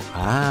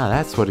 Ah,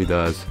 that's what he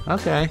does.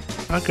 Okay,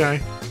 okay.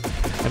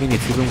 I mean,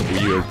 it's even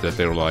weird that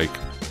they're like,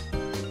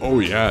 "Oh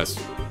yes,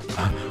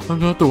 I'm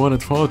not the one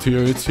at fault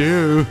here, it's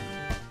you."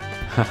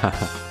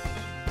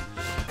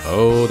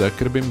 Oh, that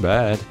could have been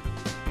bad.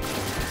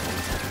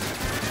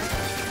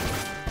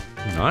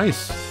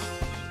 Nice.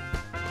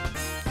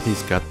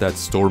 He's got that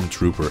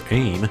stormtrooper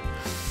aim.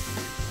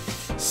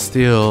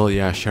 Still,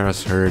 yeah,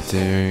 Shara's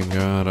hurting.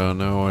 I don't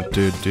know what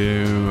to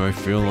do. I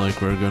feel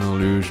like we're gonna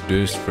lose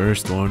this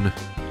first one.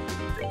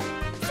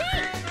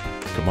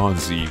 Come on,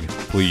 Zeeg,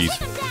 please.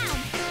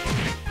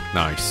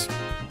 Nice.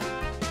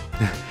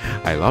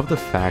 I love the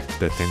fact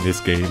that in this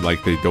game,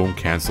 like, they don't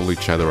cancel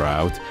each other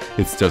out.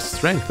 It's just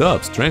strength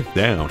up, strength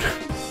down.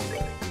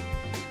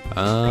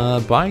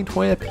 Bind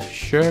whip,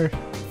 sure.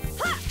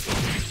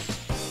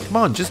 Come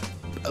on, just,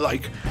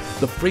 like,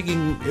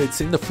 it's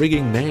in the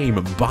frigging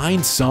name.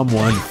 Bind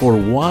someone for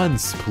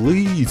once,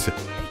 please.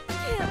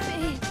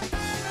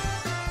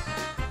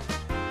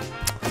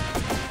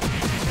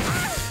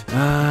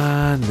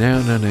 No,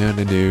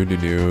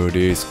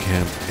 this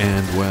can't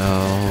end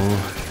well.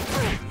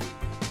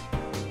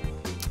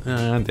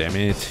 Damn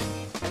it.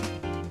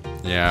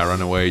 Yeah,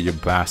 run away, you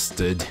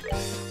bastard.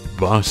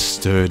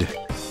 Bastard.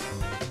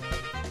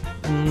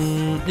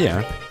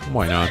 Yeah,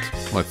 why not?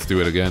 Let's do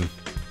it again.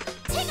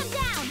 Take him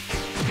down.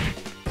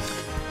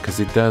 Because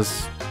it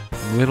does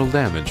little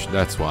damage,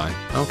 that's why.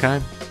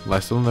 Okay,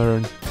 lesson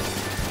learned.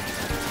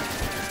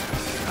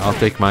 I'll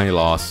take my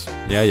loss.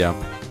 Yeah.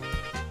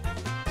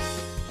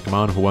 Come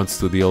on, who wants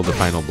to deal the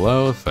final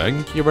blow?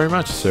 Thank you very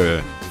much,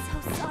 sir.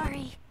 So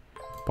sorry.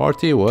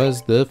 Party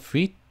was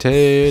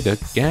defeated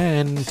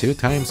again, 2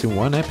 times in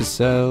 1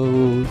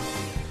 episode.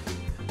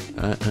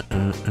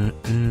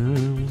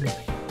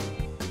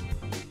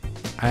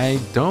 I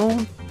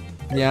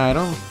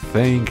don't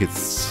think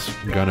it's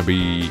gonna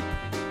be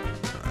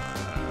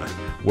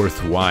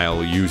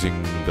worthwhile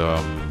using the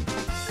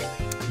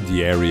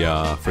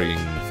area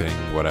frigging thing,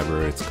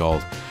 whatever it's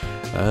called.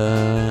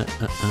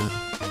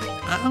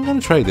 I'm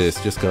gonna try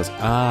this just cause,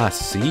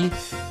 see?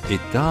 It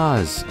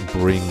does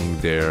bring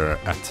their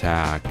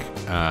attack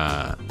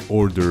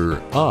order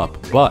up,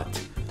 but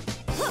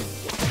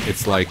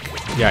it's like,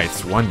 yeah,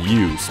 it's 1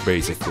 use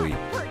basically.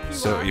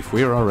 So if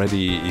we were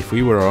already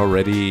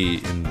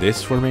in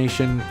this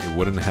formation, it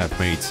wouldn't have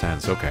made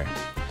sense. Okay.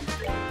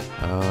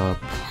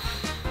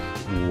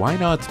 Why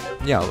not?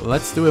 Yeah,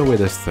 let's do it with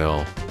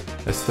Estelle.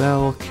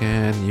 Estelle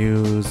can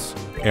use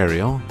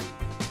aerial.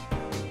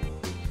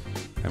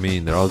 I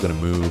mean, they're all gonna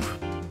move.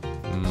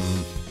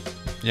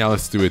 Yeah,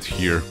 let's do it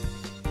here.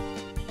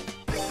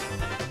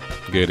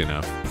 Good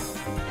enough.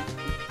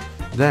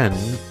 Then,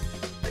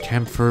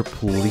 Camphor,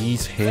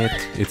 please hit.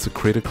 It's a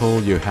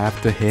critical, you have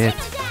to hit.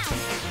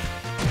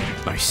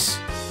 Nice.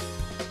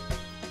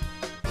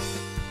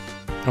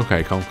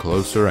 Okay, come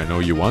closer, I know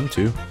you want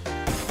to.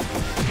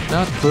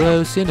 Not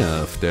close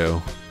enough,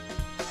 though.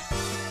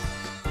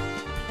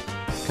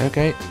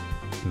 Okay,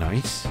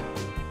 nice.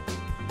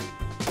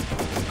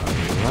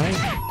 Alright.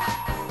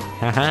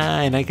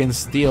 Haha, and I can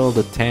steal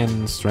the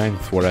 10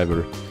 strength,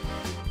 whatever.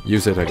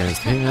 Use it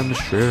against him,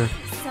 sure.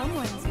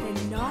 Someone's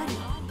been naughty.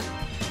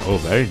 Oh,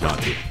 very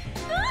naughty.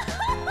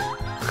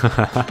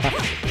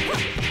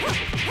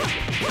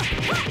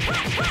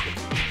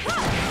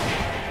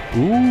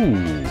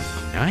 Ooh,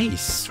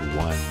 nice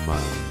one,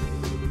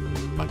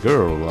 my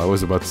girl. I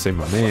was about to say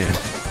my man.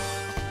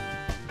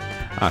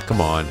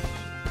 Come on.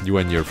 You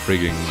and your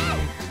frigging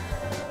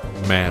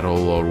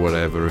metal or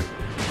whatever.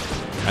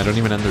 I don't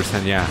even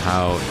understand, yeah,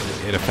 how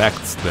it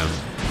affects them.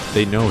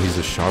 They know he's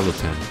a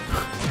charlatan.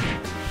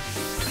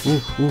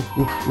 Ooh,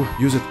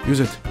 use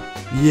it.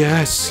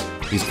 Yes!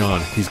 He's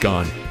gone.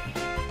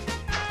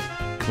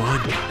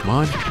 Come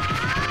on.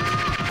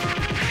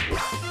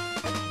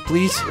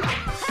 Please,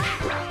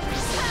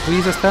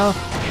 Estelle?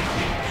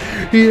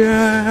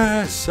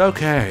 Yes!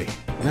 Okay,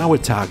 now we're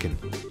talking.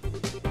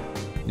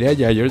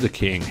 Yeah, you're the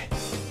king.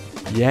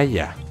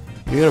 Yeah.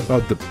 You're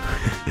about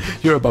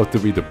to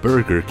be the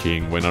Burger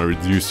King when I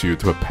reduce you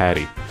to a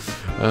patty.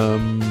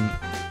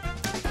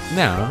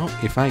 Now,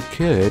 if I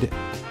could...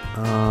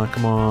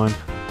 come on.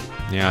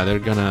 Yeah, they're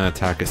gonna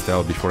attack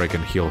Estelle before I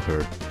can heal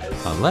her.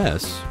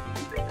 Unless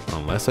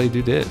I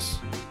do this.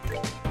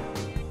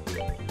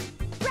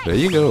 There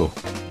you go.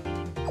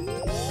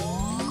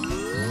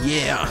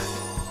 Yeah!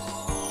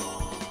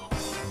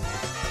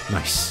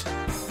 Nice.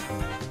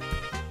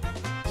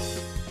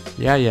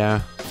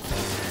 Yeah.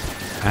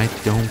 I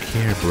don't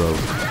care, bro.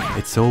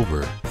 It's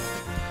over.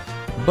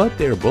 But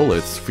their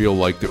bullets feel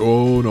like the...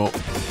 Oh, no.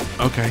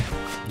 Okay.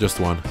 Just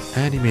one.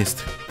 And he missed.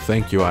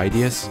 Thank you,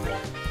 Ideas.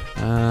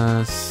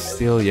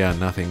 Still, yeah,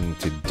 nothing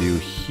to do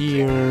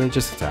here.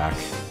 Just attack.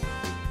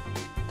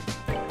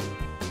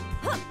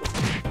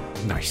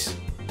 Nice.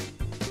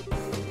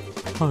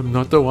 I'm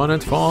not the one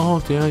at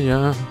fault.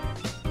 Yeah.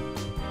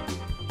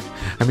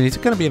 I mean, it's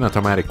gonna be an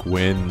automatic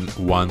win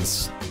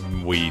once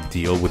we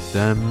deal with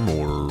them,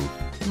 or...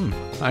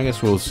 I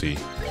guess we'll see.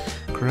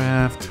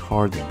 Craft,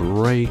 hard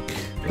break,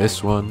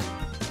 this one.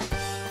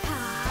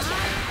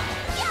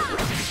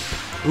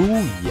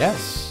 Ooh,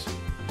 yes!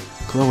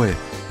 Chloe,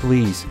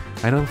 please.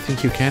 I don't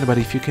think you can, but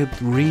if you could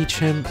reach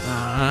him...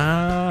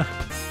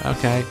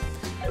 okay.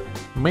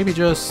 Maybe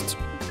just...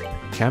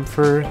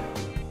 Camphor.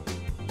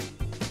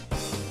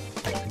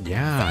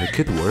 Yeah, it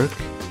could work.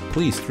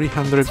 Please,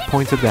 300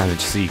 points of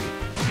damage, Sieg.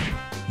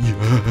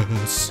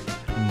 Yes!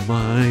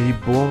 My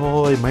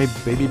boy, my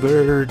baby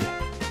bird.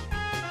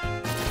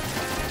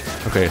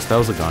 Okay,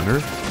 Estelle's a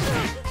gunner.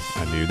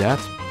 I knew that.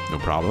 No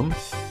problem.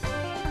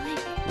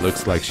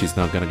 Looks like she's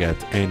not gonna get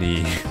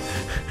any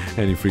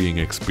freaking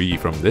XP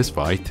from this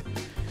fight.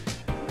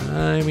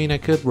 I mean, I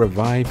could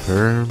revive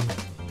her.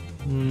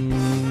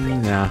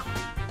 Nah.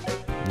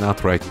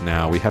 Not right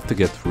now. We have to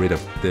get rid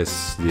of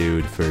this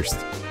dude first.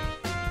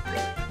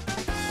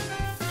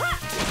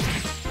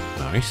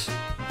 Nice.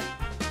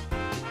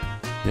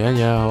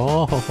 Yeah.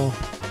 Oh.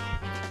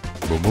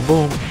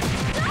 Boom.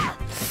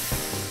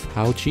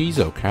 Ouchies,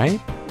 okay.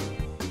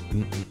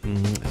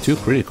 2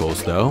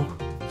 criticals though,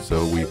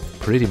 so we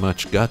pretty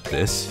much got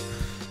this.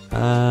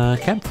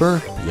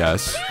 Camphor,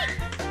 yes.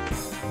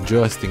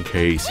 Just in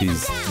case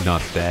he's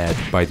not dead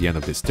by the end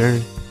of this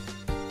turn.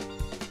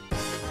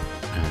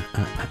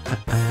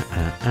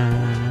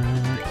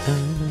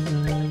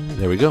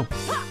 There we go.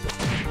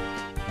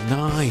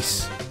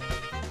 Nice.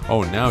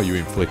 Oh, now you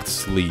inflict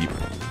sleep.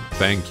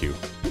 Thank you.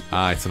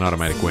 Ah, it's an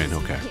automatic win,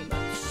 okay.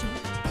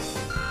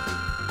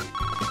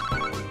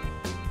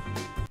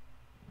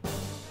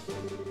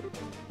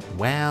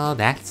 Well,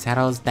 that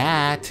settles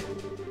that.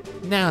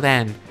 Now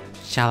then,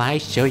 shall I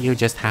show you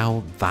just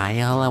how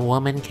vile a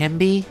woman can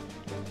be?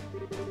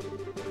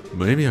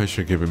 Maybe I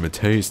should give him a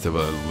taste of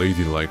a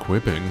ladylike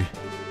whipping.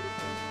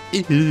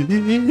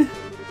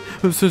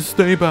 So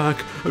stay back.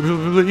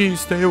 Please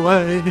stay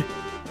away.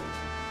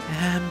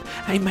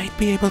 I might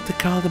be able to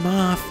call them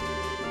off.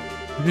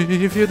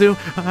 If you do,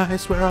 I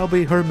swear I'll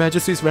be Her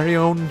Majesty's very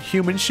own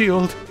human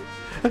shield.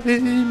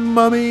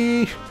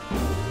 Mummy!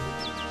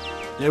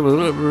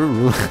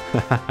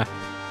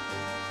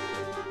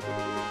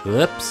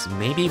 Oops,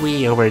 maybe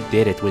we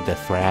overdid it with the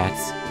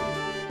threats.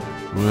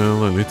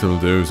 Well, a little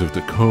dose of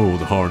the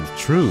cold, hard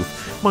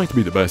truth might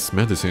be the best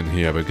medicine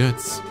he ever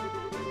gets.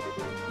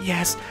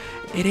 Yes,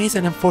 it is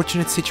an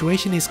unfortunate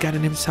situation he's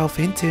gotten himself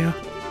into.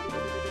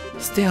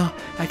 Still,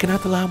 I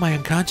cannot allow my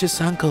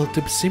unconscious uncle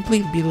to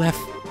simply be left.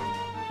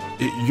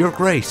 Your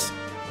Grace!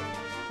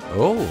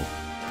 Oh,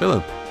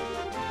 Philip.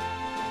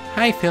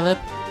 Hi, Philip.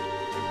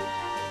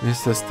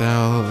 Miss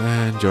Estelle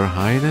and Your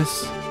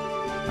Highness?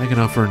 I can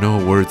offer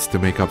no words to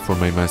make up for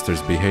my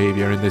master's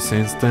behavior in this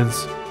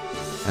instance.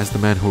 As the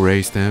man who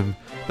raised him,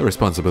 the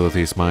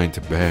responsibility is mine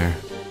to bear.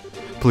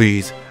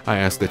 Please, I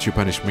ask that you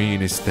punish me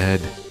in his stead.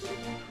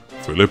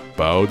 Philip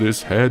bowed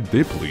his head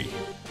deeply.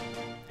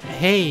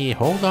 Hey,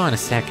 hold on a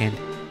second.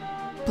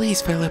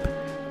 Please, Philip,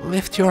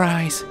 lift your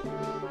eyes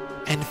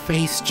and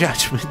face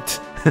judgment.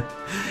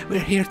 We're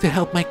here to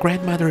help my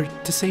grandmother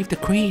to save the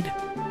Queen.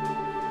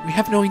 We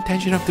have no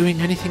intention of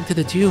doing anything to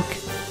the Duke.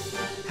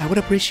 I would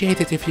appreciate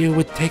it if you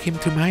would take him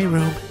to my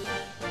room.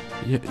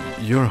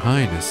 Your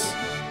Highness,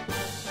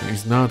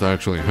 he's not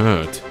actually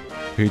hurt.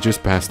 He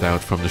just passed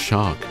out from the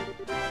shock.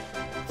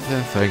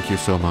 Thank you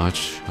so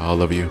much,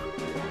 all of you.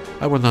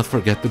 I will not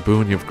forget the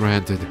boon you've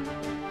granted.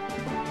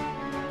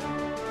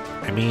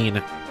 I mean,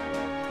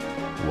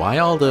 why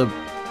all the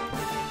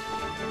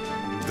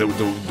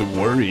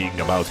worrying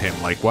about him?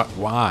 Like, what?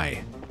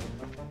 Why?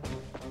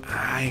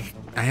 I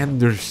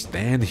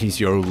understand he's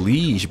your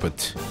liege,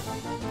 but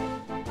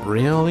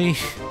really?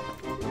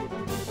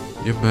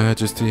 Your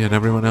Majesty and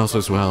everyone else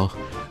as well,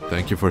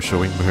 thank you for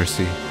showing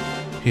mercy.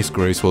 His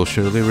Grace will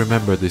surely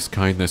remember this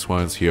kindness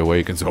once he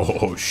awakens.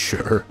 Oh,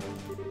 sure.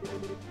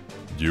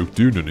 Duke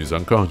Dunan is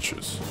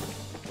unconscious.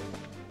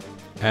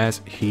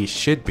 As he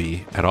should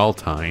be at all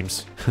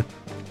times.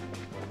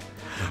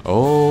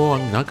 Oh,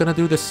 I'm not gonna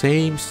do the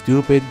same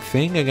stupid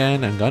thing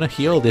again. I'm gonna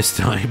heal this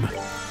time.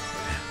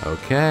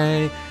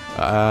 Okay.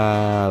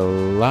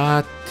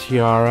 La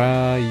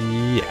Tiara,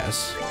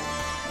 yes.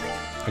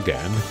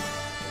 Again.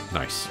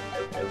 Nice.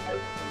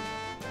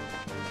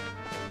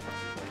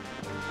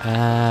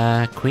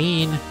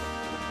 Queen.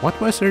 What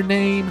was her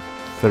name?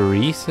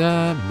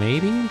 Theresa,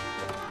 maybe?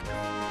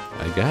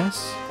 I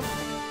guess.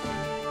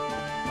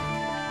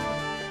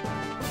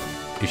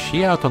 Is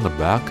she out on the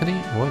balcony?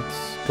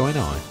 What's going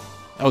on?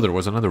 Oh, there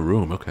was another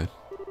room, okay.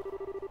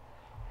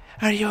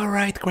 Are you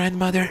alright,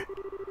 grandmother?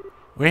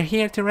 We're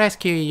here to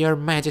rescue you, Your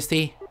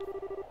Majesty.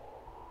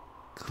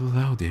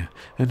 Claudia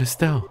and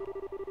Estelle.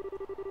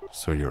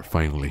 So you're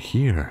finally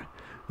here.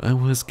 I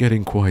was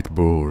getting quite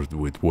bored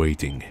with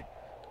waiting.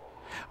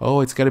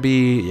 Oh, it's gotta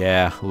be...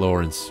 yeah,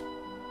 Lawrence.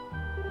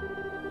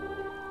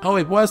 Oh,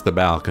 it was the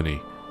balcony.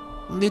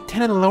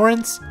 Lieutenant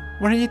Lawrence,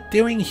 what are you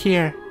doing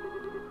here?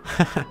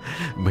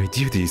 My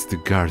duty is to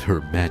guard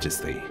Her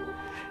Majesty.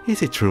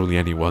 Is it truly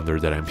any wonder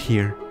that I'm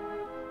here?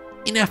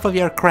 Enough of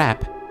your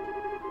crap.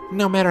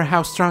 No matter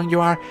how strong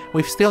you are,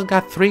 we've still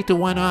got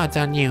 3-to-1 odds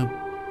on you.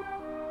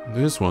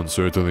 This one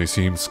certainly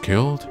seems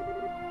skilled.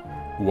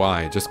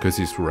 Why? Just because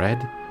he's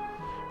red?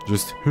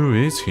 Just who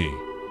is he?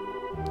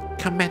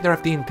 Commander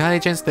of the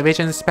Intelligence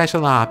Division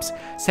Special Ops,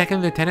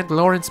 2nd Lieutenant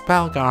Lawrence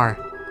Belgar.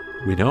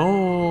 We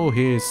know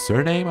his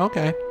surname?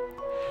 Okay.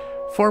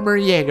 Former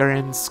Jaeger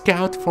and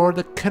scout for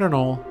the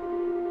Colonel.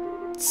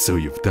 So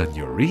you've done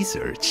your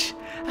research.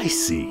 I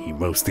see,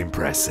 most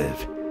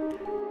impressive.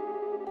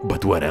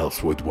 But what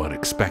else would one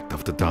expect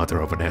of the daughter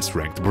of an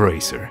S-ranked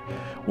bracer?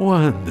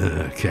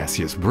 One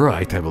Cassius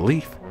Bright, I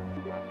believe.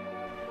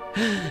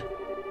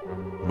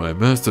 My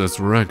master's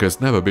rank has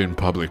never been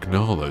public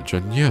knowledge,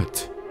 and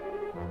yet...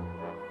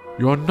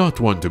 You are not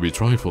one to be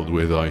trifled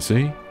with, I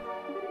see.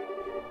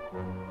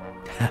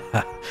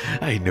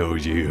 I know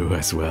you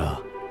as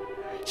well.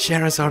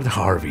 Sherazard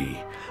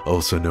Harvey,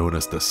 also known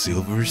as the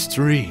Silver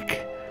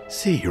Streak.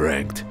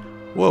 C-ranked.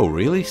 Whoa,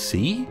 really?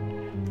 C?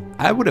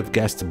 I would have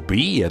guessed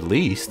B at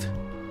least.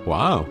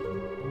 Wow.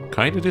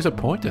 Kinda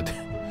disappointed.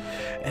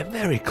 And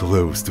very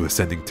close to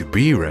ascending to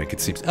B rank,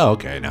 it seems. Oh,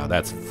 okay, now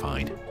that's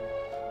fine.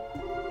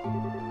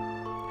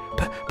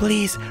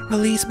 Please,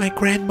 release my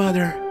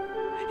grandmother.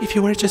 If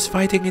you were just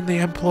fighting in the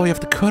employ of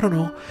the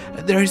colonel,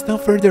 there is no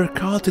further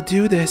call to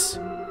do this.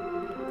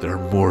 There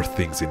are more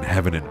things in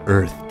heaven and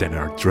earth than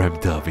are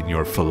dreamt of in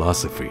your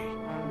philosophy.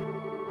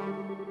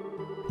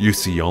 You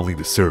see only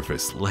the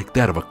surface, like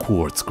that of a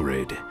quartz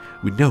grid,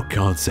 with no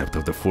concept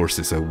of the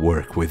forces at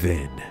work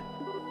within.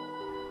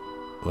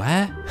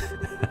 What?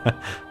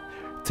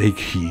 Take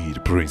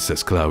heed,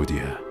 Princess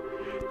Claudia.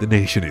 The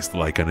nation is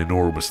like an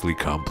enormously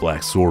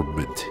complex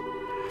orbment.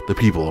 The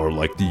people are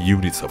like the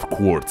units of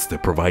quartz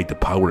that provide the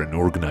power and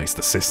organize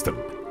the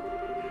system.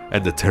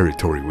 And the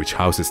territory which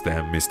houses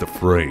them is the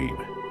frame.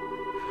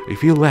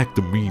 If you lack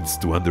the means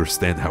to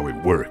understand how it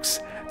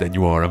works, then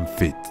you are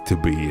unfit to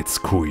be its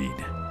queen.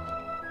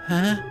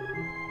 Huh?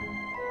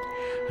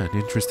 An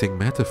interesting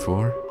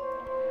metaphor.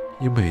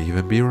 You may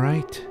even be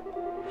right.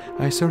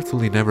 I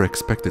certainly never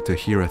expected to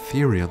hear a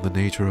theory on the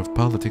nature of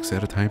politics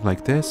at a time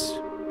like this.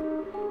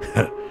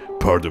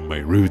 Pardon my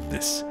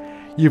rudeness.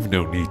 You've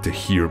no need to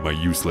hear my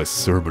useless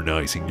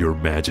sermonizing, Your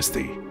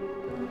Majesty.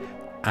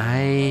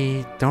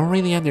 I don't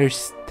really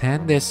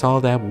understand this all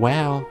that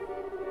well.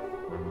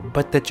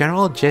 But the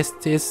general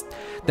gist is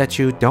that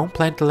you don't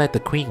plan to let the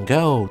queen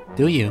go,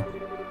 do you?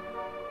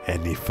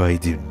 And if I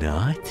do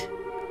not?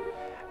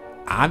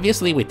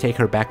 Obviously, we take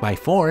her back by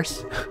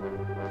force.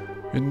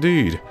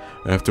 Indeed,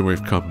 after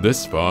we've come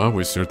this far,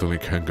 we certainly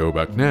can't go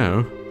back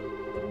now.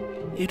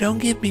 You don't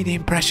give me the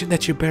impression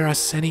that you bear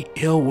us any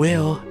ill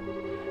will.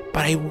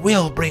 But I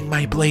will bring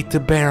my blade to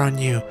bear on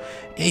you,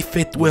 if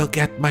it will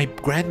get my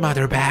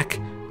grandmother back.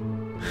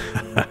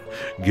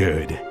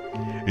 Good.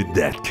 In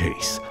that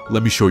case,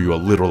 let me show you a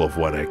little of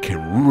what I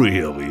can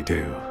really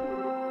do.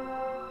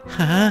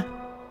 Huh?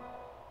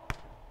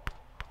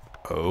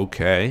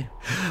 Okay.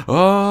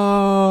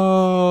 Oh,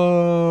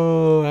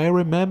 I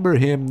remember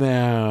him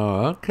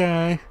now.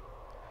 Okay.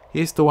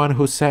 He's the one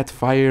who set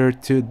fire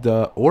to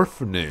the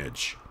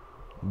orphanage.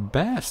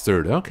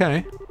 Bastard,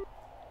 okay.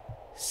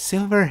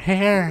 Silver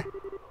hair.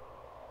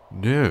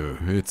 No,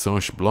 it's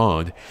ash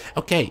blonde.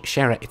 Okay,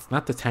 Shara, it's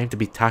not the time to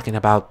be talking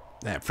about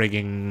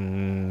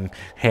friggin'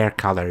 hair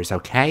colors,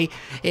 okay?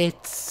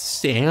 It's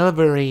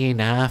silvery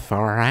enough,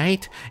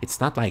 alright? It's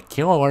not like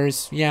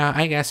yours. Yeah,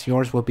 I guess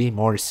yours will be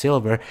more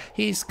silver.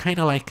 He's kind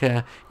of like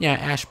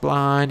ash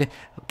blonde,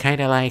 kind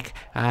of like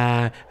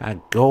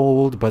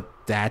gold, but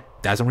that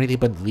doesn't really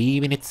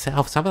believe in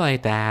itself, something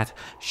like that.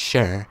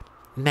 Sure.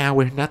 Now,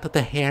 we're not at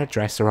the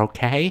hairdresser,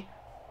 okay?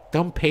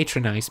 Don't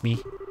patronize me.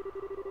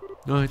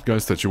 I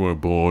guess that you were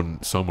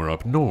born somewhere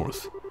up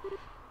north.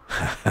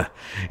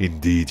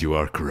 Indeed, you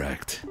are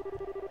correct.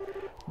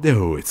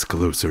 Though it's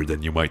closer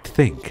than you might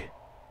think.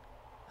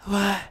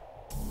 What?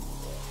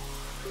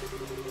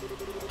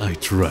 I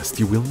trust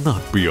you will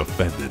not be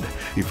offended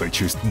if I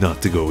choose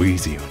not to go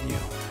easy on you,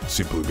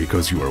 simply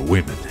because you are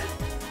women.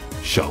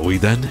 Shall we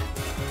then?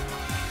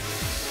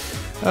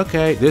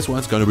 Okay, this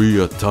one's gonna be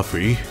a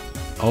toughie.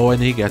 Oh,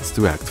 and he gets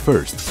to act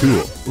first.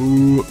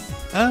 Cool.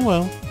 Oh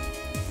well.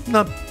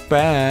 Not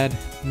bad.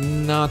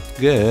 Not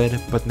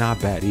good, but not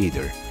bad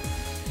either.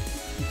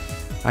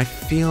 I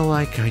feel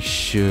like I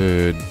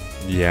should,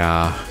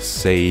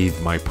 save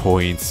my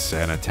points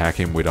and attack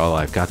him with all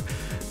I've got.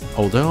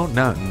 Although,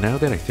 now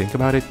that I think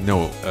about it,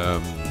 no,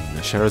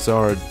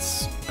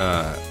 Charizard's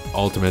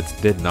ultimate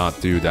did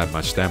not do that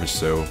much damage,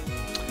 so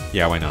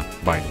yeah, why not?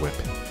 Bind Whip.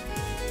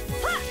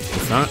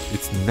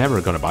 It's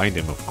never gonna bind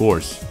him, of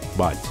course,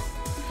 but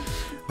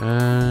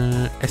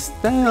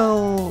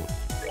Estelle,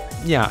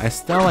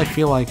 I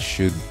feel like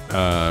should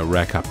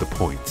rack up the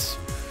points.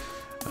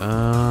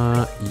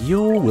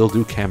 You will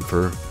do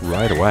Camphor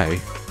right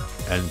away.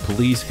 And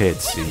please hit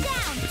C.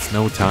 It's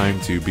no time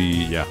to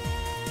be,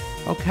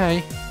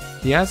 Okay,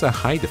 he has a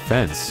high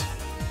defense.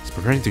 He's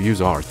preparing to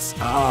use arts.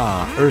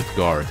 Earth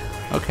Guard.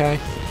 Okay.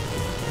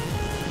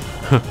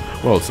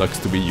 Well, sucks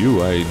to be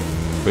you. I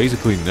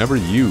basically never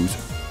use...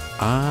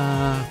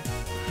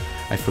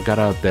 I forgot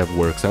how that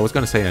works. I was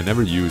gonna say I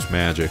never use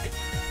magic.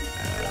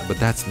 But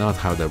that's not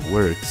how that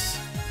works.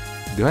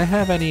 Do I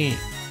have any...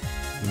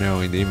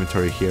 No, in the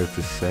inventory here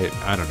to say...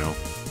 I don't know.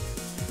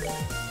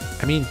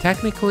 I mean,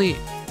 technically...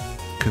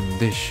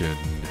 Condition.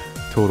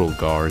 Total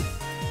guard.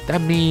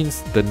 That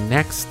means the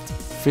next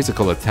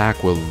physical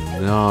attack will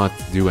not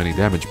do any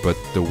damage, but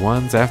the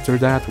ones after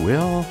that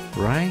will,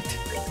 right?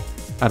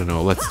 I don't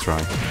know, let's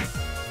try.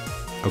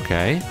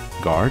 Okay,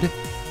 guard.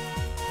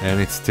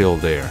 And it's still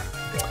there.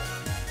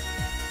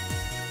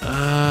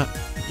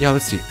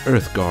 Let's see.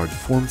 Earth Guard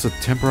forms a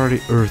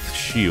temporary earth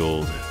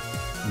shield.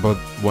 But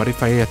what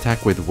if I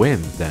attack with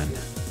wind then?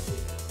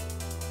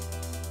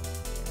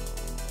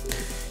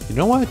 You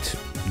know what?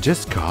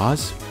 Just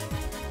cause.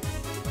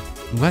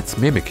 Let's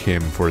mimic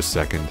him for a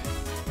second.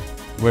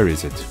 Where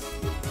is it?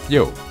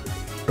 Yo,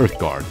 Earth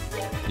Guard.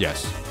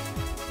 Yes.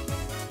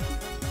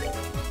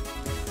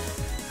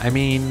 I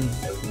mean,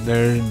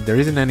 there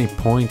isn't any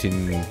point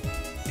in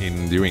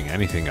doing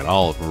anything at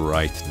all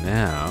right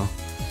now.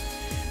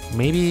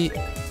 Maybe...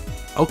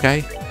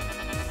 Okay.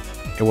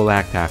 It will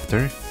act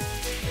after.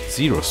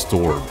 Zero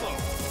Storm.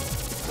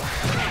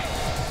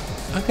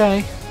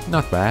 Okay,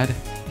 not bad.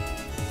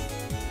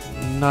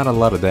 not a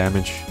lot of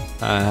damage.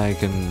 I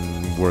can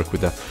work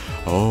with that.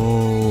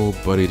 Oh,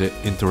 but it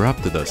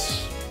interrupted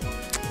us.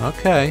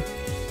 Okay.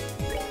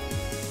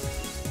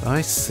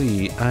 I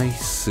see, I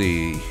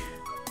see.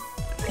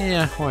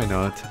 Yeah, why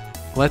not?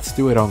 Let's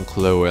do it on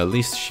Chloe, at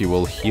least she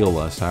will heal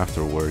us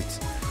afterwards.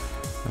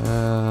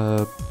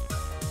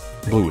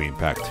 Blue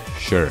Impact,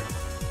 sure.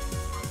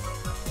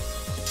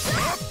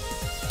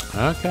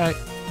 Okay.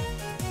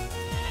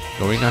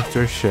 Going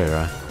after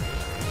Shera.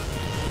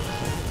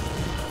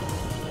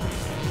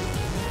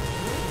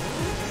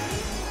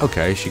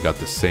 Okay, she got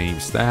the same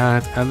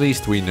stat. At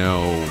least we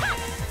know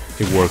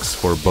it works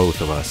for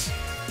both of us.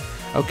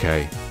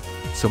 Okay,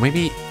 so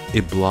maybe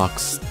it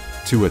blocks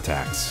 2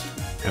 attacks.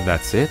 And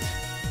that's it?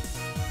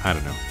 I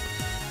don't know.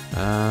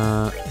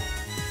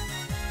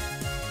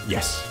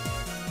 Yes.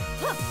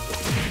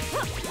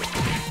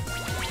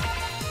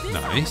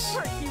 Nice.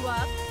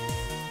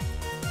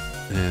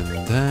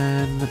 And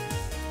then...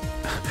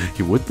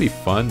 it would be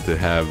fun to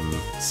have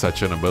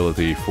such an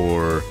ability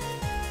for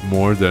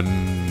more than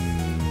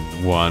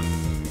one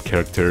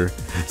character.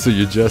 So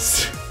you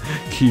just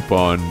keep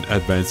on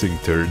advancing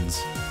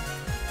turns.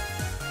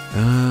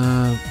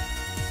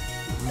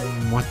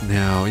 What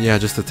now? Yeah,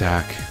 just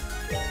attack.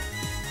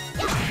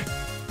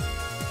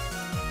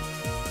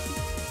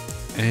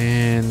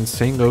 And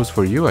same goes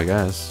for you, I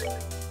guess.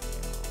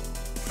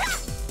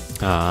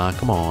 Ah,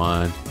 come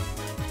on.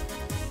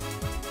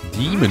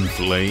 Demon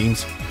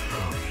Flames?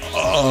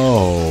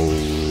 Oh,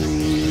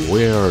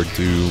 we're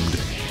doomed.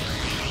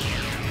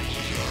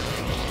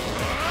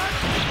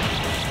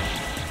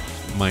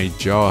 My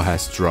jaw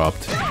has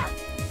dropped.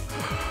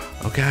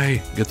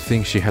 Okay, good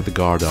thing she had the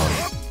guard on.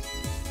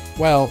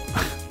 Well,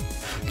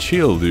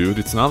 chill, dude.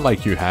 It's not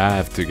like you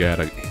have to get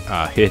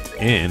a hit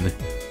in.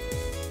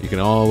 You can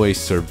always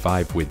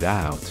survive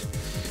without.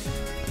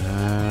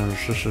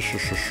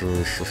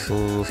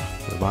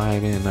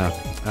 Surviving,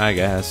 I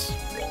guess.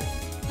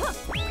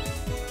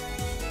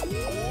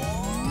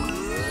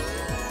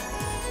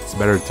 It's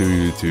better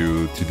to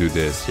do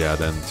this, yeah,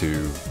 than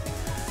to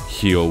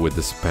heal with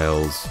the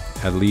spells.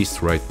 At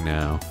least right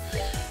now.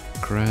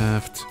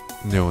 Craft.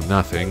 No,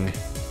 nothing.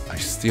 I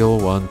still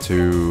want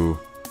to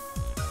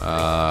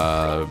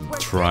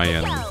try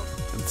and...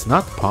 It's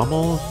not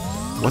Pommel?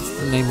 What's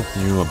the name of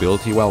the new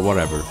ability? Well,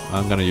 whatever.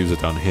 I'm gonna use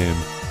it on him.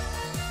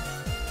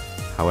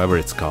 However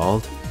it's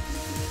called.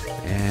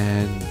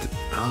 And...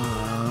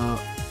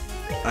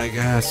 I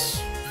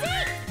guess...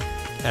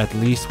 At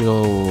least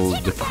we'll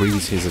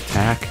decrease his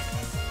attack.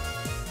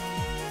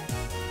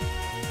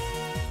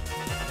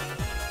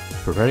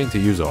 Preparing to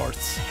use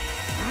arts.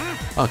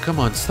 Oh, come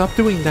on, stop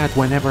doing that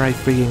whenever I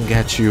freaking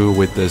get you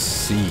with the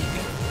seed.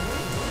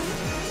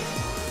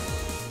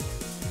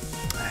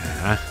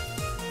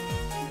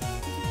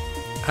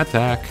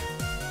 Attack.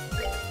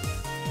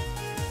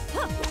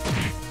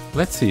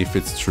 Let's see if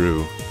it's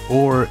true,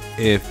 or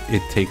if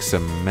it takes a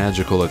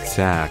magical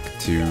attack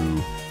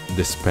to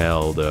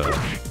dispel the...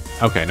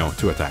 Okay, no,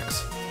 2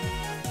 attacks.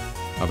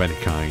 Of any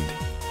kind.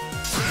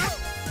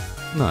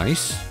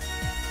 Nice.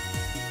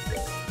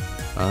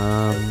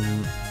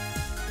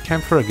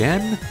 Camphor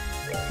again?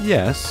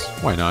 Yes,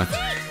 why not?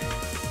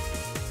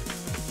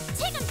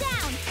 Take him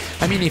down.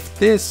 I mean, if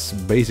this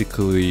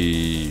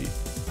basically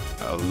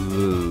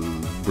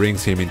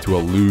brings him into a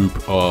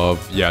loop of,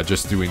 yeah,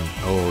 just doing...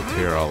 Oh,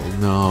 Terrell,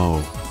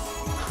 no.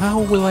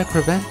 How will I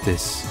prevent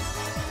this?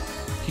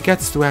 He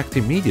gets to act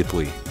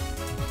immediately.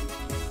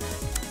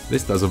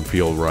 This doesn't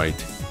feel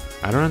right.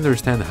 I don't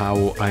understand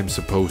how I'm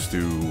supposed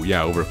to,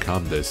 yeah,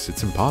 overcome this.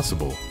 It's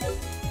impossible.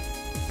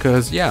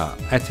 Because, yeah,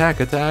 attack,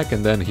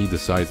 and then he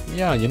decides,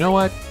 yeah, you know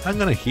what? I'm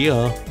gonna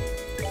heal.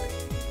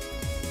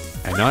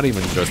 And not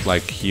even just,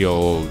 like,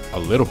 heal a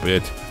little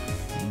bit.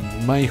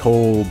 My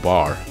whole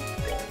bar.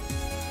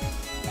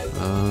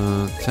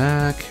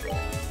 Attack.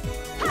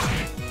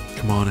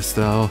 Come on,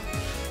 Estelle.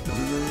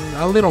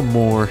 A little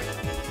more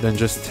than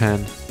just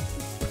 10.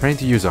 Trying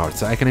to use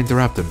arts. I can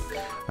interrupt him.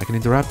 I can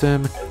interrupt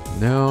him.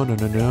 No, no,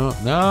 no, no.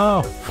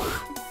 No!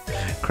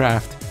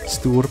 Craft.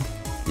 Sturm.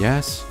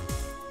 Yes.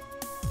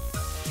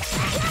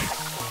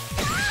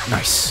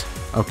 Nice.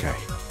 Okay.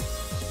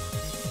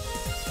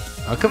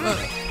 Oh, come on.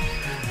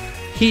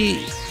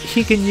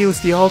 He can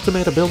use the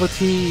ultimate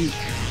ability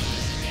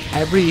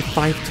every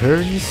 5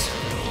 turns.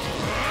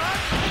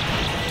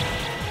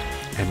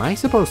 Am I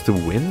supposed to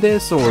win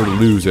this or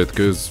lose it?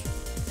 Because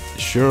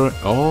sure.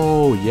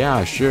 Oh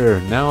yeah, sure.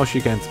 Now she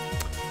can't.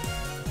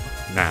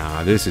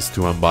 Nah, this is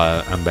too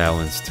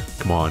unbalanced.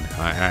 Come on,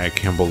 I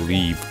can't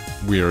believe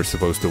we are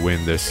supposed to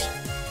win this.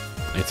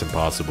 It's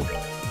impossible.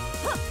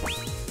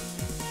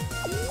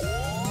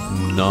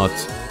 Not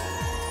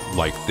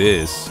like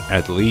this,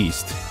 at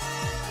least.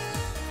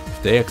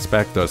 If they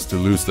expect us to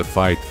lose the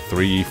fight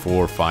 3,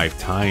 4, 5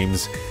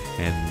 times,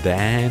 and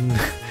then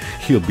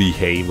he'll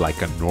behave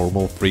like a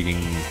normal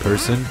freaking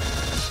person.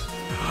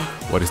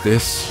 What is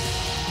this?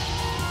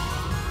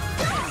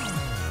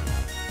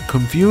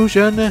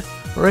 Confusion?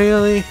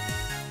 Really?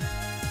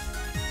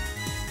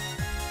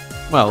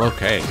 Well,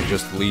 okay,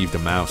 just leave the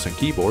mouse and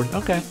keyboard.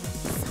 Okay.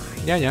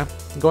 Yeah, yeah.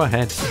 Go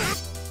ahead.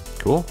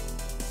 Cool.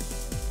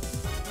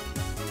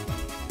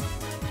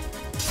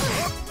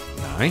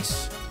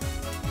 Nice.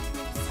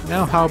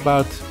 Now how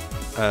about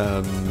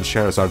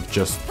Sherazade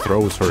just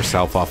throws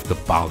herself off the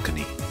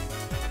balcony?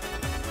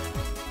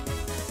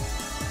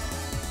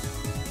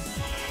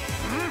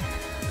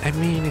 I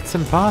mean, it's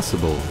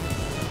impossible.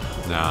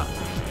 Nah.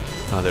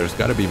 No, there's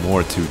gotta be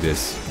more to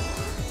this.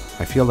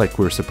 I feel like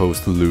we're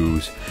supposed to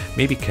lose.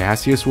 Maybe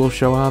Cassius will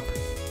show up?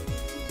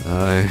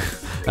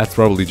 That's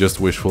probably just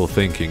wishful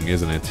thinking,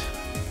 isn't it?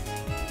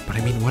 But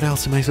I mean, what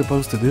else am I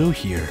supposed to do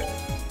here?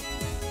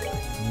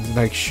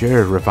 Like,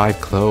 sure, revive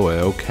Chloe,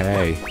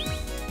 okay.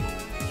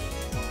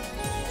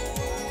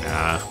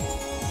 Nah,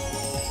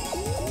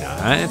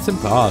 it's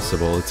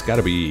impossible. It's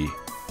gotta be...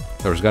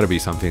 There's gotta be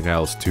something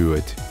else to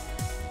it.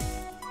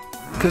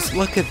 Because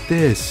look at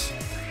this.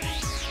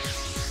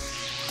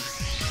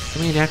 I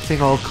mean,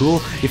 acting all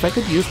cool. If I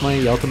could use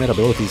my ultimate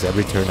abilities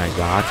every turn I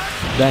got,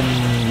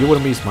 then you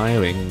wouldn't be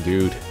smiling,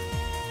 dude.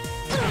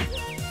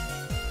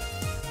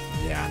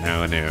 Yeah,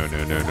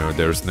 no.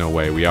 There's no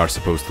way. We are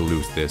supposed to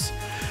lose this.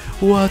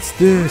 What's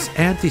this?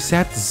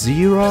 Anti-Sept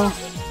Zero?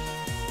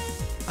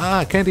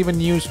 I can't even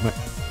use my...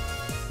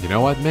 You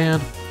know what,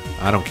 man?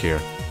 I don't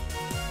care.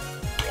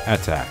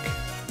 Attack.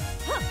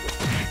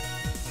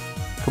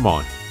 Come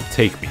on,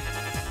 take me.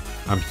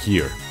 I'm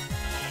here.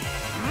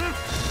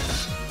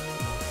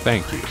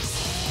 Thank you.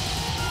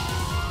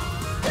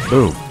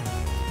 Boom.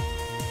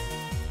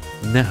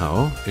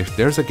 Now, if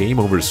there's a game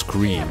over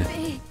screen...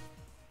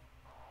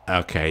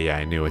 Okay, yeah,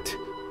 I knew it.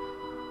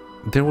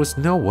 There was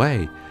no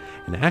way.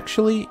 And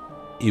actually,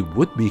 it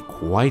would be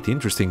quite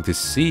interesting to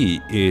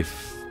see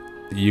if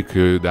you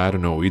could, I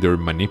don't know, either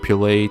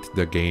manipulate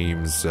the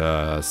game's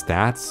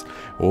stats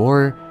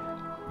or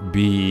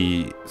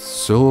be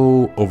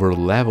so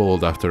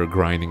over-leveled after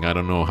grinding I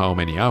don't know how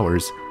many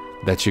hours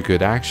that you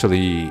could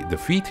actually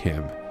defeat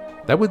him.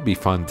 That would be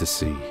fun to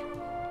see.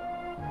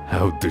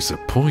 How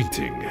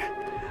disappointing.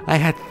 I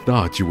had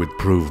thought you would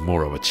prove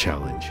more of a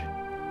challenge.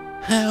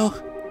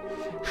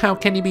 How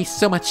can he be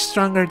so much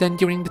stronger than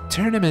during the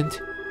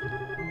tournament?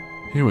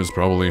 He was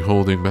probably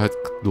holding back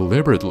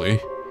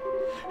deliberately.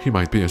 He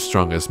might be as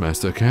strong as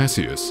Master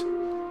Cassius.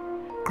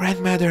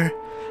 Grandmother,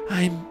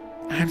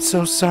 I'm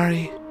so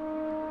sorry.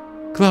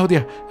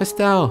 Claudia,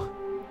 Estelle!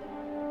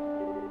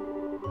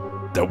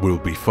 That will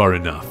be far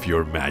enough,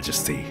 Your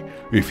Majesty,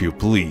 if you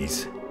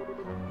please.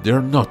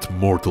 They're not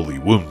mortally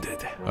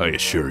wounded, I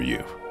assure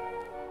you.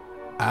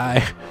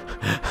 I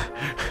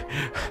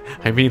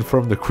mean,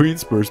 from the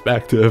Queen's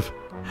perspective,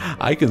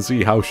 I can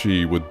see how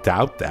she would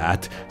doubt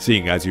that,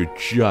 seeing as you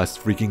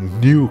just freaking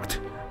nuked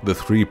the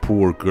 3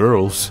 poor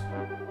girls.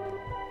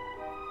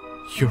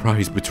 Your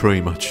eyes betray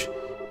much.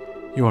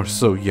 You are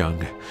so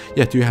young,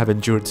 yet you have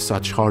endured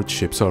such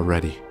hardships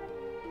already.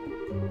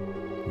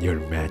 Your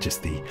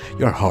Majesty,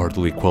 you're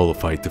hardly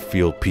qualified to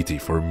feel pity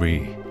for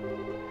me.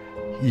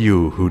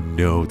 You who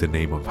know the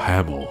name of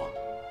Hamel.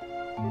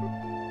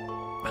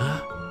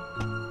 Huh?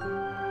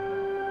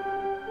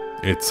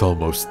 It's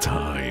almost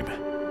time.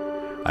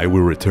 I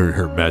will return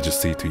Her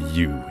Majesty to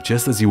you,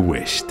 just as you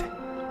wished.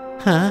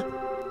 Huh?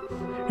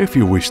 If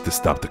you wish to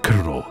stop the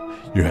Colonel,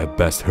 you had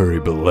best hurry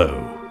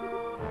below.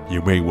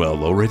 You may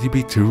well already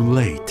be too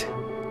late,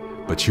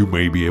 but you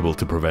may be able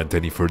to prevent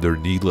any further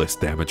needless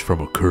damage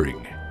from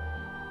occurring.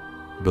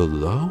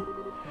 Below?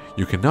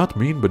 You cannot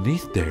mean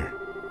beneath there.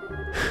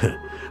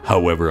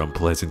 However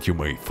unpleasant you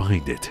may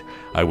find it,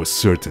 I was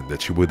certain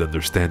that you would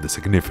understand the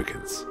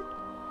significance.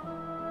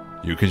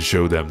 You can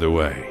show them the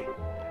way.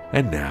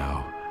 And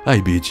now,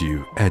 I bid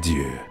you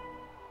adieu.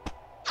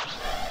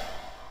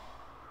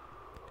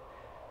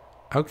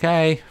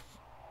 Okay.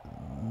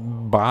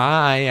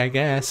 Bye, I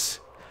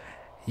guess.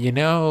 You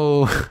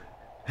know,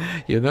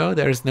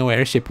 there's no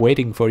airship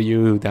waiting for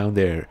you down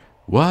there.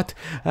 What?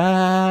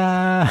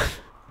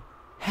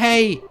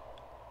 Hey!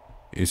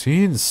 Is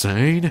he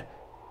insane?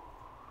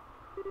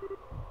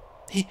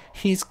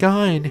 He's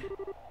gone.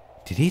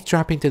 Did he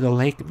drop into the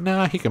lake?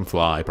 Nah, he can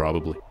fly,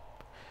 probably.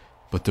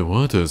 But the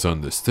water's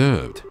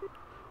undisturbed.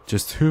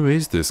 Just who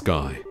is this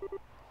guy?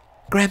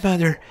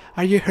 Grandmother,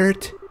 are you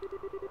hurt?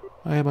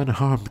 I am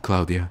unharmed,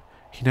 Claudia.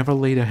 He never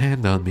laid a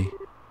hand on me.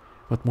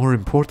 But more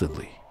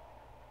importantly...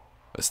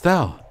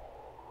 Estelle!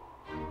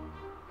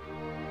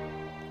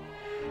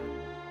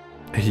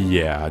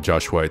 Yeah,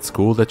 Joshua, it's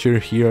cool that you're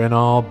here and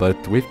all,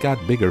 but we've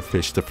got bigger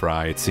fish to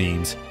fry, it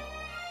seems.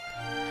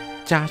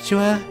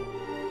 Joshua?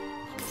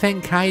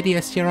 Thank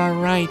Hydius you're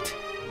alright.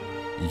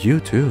 You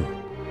too.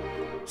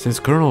 Since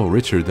Colonel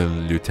Richard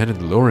and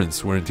Lieutenant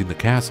Lawrence weren't in the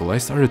castle, I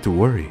started to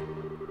worry.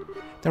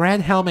 The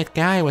red helmet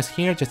guy was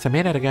here just a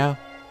minute ago.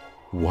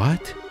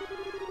 What?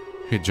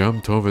 He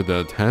jumped over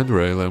that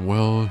handrail and,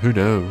 well, who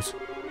knows?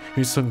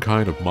 He's some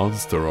kind of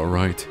monster,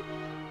 alright.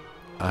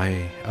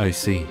 I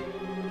see.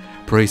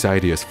 Praise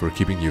Hydius for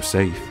keeping you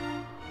safe.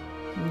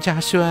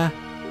 Joshua...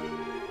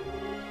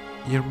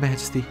 Your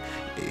Majesty,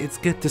 it's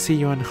good to see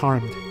you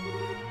unharmed.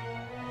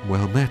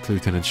 Well met,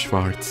 Lieutenant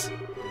Schwartz.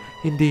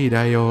 Indeed,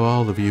 I owe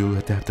all of you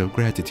a debt of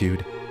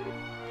gratitude.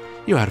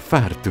 You are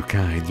far too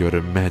kind,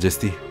 Your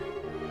Majesty.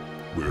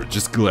 We're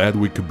just glad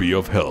we could be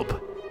of help.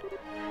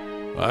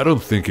 I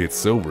don't think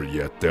it's over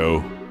yet,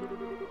 though.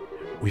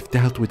 We've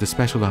dealt with the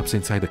special ops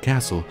inside the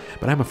castle,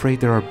 but I'm afraid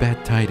there are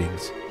bad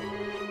tidings.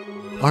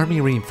 Army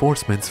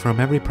reinforcements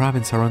from every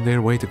province are on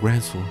their way to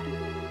Gransel.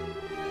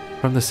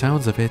 From the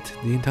sounds of it,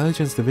 the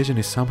intelligence division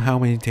is somehow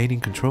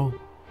maintaining control.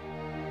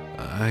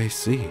 I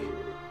see.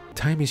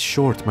 Time is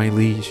short, my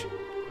liege.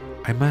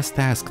 I must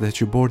ask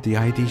that you board the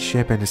ID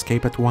ship and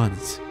escape at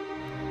once.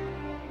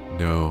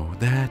 No,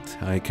 that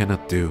I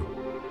cannot do.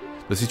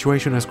 The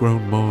situation has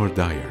grown more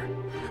dire.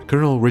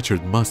 Colonel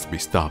Richard must be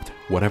stopped,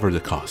 whatever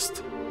the cost.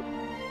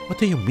 What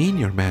do you mean,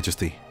 Your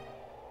Majesty?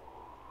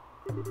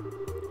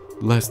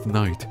 Last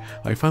night,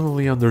 I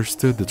finally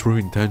understood the true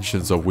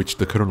intentions of which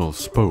the Colonel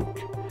spoke.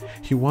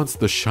 He wants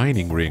the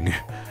Shining Ring,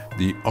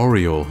 the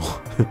Aureole.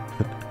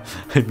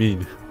 I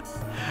mean,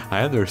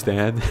 I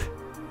understand.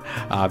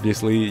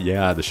 Obviously,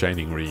 yeah, the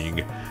Shining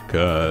Ring,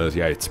 cause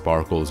yeah, it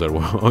sparkles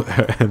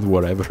and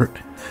whatever.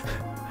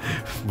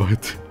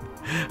 But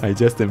I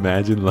just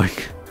imagine,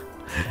 like,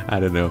 I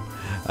don't know,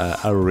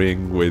 a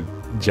ring with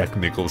Jack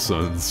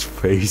Nicholson's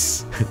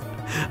face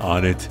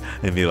on it,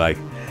 and be like,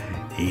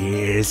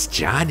 "Here's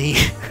Johnny."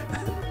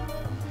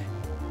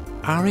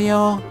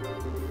 Ariel?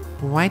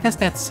 Why does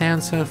that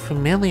sound so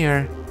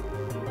familiar?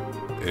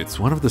 It's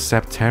one of the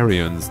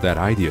septarians that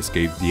Ideas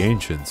gave the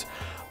ancients.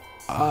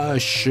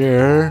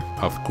 Sure,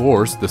 of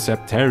course, the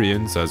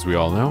septarians, as we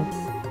all know.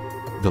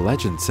 The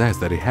legend says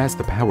that it has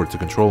the power to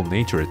control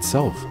nature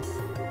itself.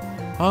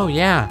 Oh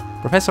yeah,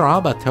 Professor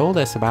Alba told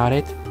us about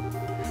it.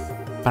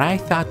 But I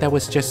thought that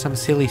was just some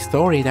silly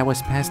story that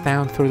was passed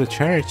down through the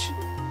church.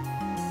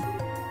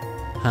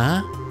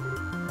 Huh?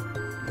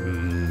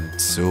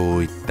 So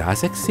it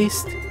does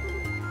exist?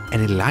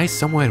 And it lies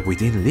somewhere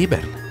within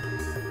Liber?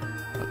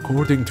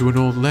 According to an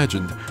old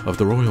legend of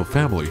the royal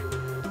family,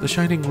 the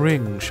Shining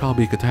Ring shall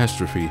be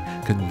catastrophe,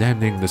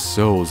 condemning the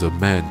souls of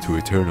men to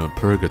eternal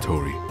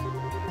purgatory.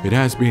 It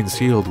has been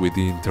sealed with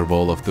the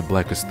interval of the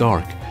blackest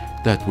dark,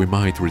 that we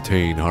might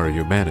retain our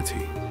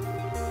humanity.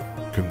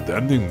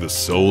 Condemning the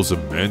souls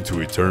of men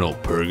to eternal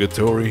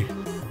purgatory?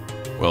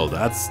 Well,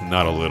 that's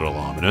not a little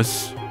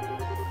ominous.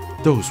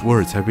 Those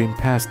words have been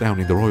passed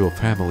down in the royal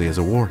family as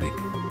a warning.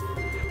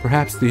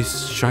 Perhaps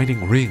this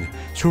Shining Ring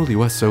truly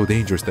was so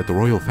dangerous that the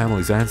royal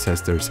family's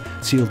ancestors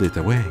sealed it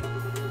away.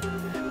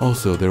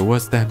 Also, there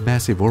was that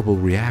massive orbital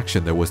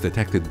reaction that was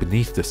detected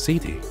beneath the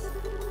city.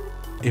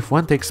 If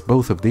one takes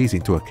both of these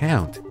into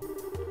account,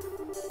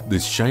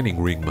 this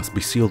Shining Ring must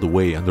be sealed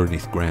away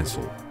underneath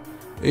Gransel.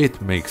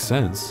 It makes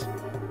sense.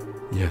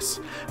 Yes,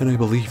 and I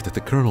believe that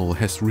the Colonel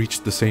has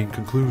reached the same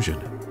conclusion.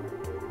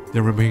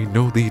 There remain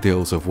no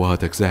details of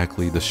what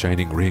exactly the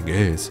Shining Ring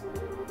is,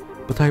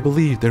 but I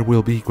believe there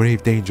will be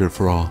grave danger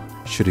for all,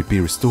 should it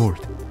be restored.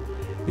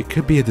 It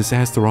could be a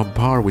disaster on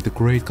par with the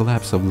great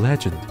collapse of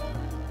legend.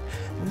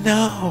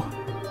 No!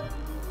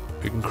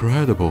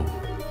 Incredible.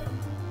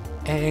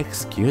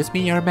 Excuse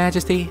me, Your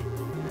Majesty?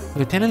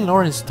 Lieutenant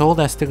Lawrence told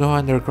us to go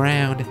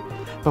underground,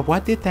 but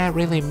what did that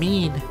really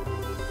mean?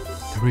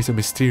 There is a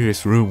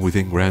mysterious room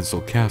within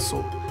Gransel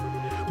Castle,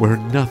 where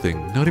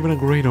nothing, not even a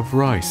grain of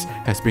rice,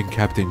 has been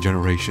kept in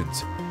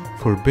generations,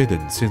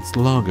 forbidden since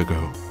long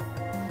ago.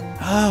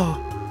 Oh!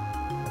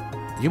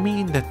 You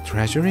mean the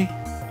treasury?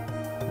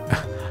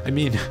 I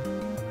mean,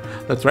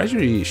 the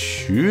treasury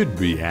should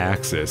be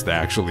accessed,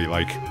 actually.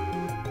 Like,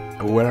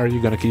 where are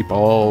you gonna keep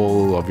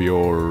all of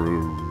your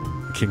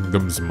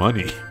kingdom's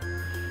money?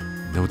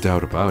 No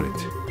doubt about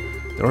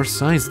it. There are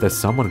signs that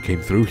someone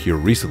came through here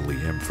recently,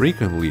 and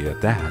frequently at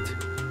that.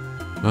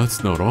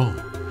 That's not all.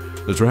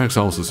 The tracks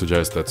also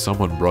suggest that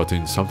someone brought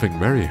in something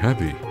very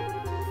heavy.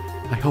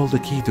 I hold the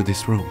key to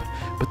this room,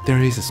 but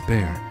there is a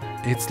spare.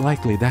 It's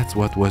likely that's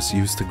what was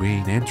used to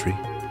gain entry.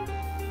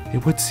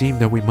 It would seem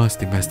that we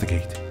must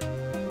investigate.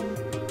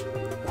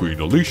 Queen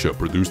Alicia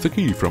produced a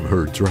key from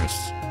her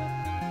dress.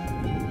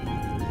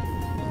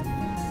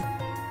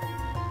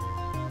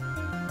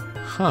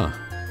 Huh.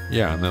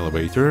 Yeah, an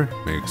elevator.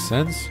 Makes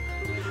sense.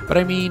 But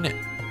I mean,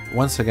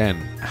 once again,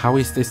 how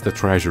is this the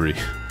treasury?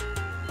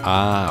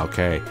 Ah,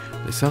 okay.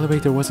 This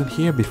elevator wasn't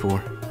here before.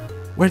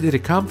 Where did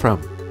it come from?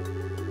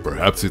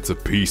 Perhaps it's a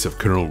piece of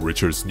Colonel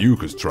Richard's new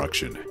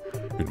construction,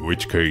 in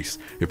which case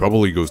it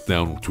probably goes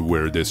down to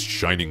where this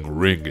Shining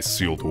Ring is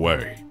sealed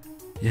away.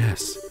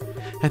 Yes,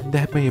 and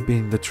that may have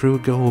been the true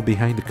goal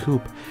behind the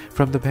coup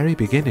from the very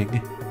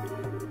beginning.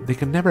 They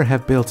could never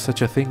have built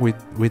such a thing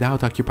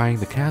without occupying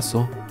the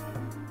castle.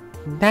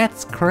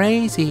 That's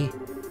crazy.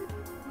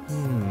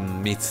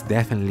 It's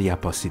definitely a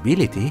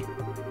possibility.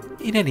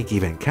 In any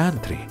given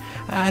country,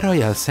 a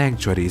royal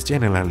sanctuary is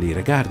generally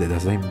regarded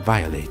as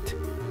inviolate.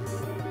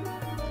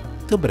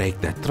 To break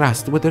that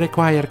trust would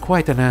require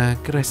quite an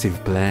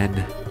aggressive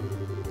plan.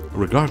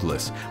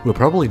 Regardless, we'll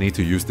probably need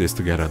to use this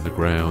to get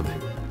underground.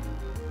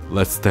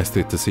 Let's test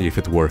it to see if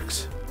it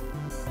works.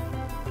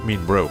 I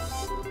mean, bro,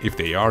 if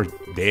they are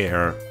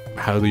there,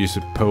 how do you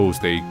suppose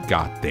they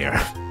got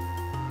there?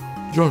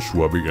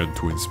 Joshua began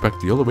to inspect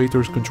the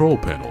elevator's control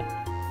panel.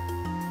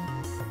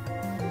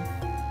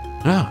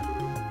 Ah,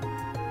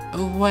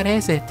 What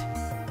is it?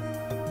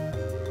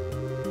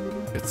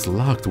 it's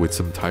locked with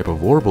some type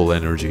of orbital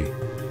energy.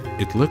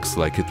 It looks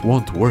like it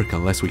won't work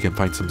unless we can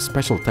find some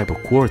special type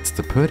of quartz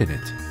to put in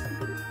it.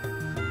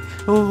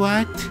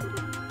 What?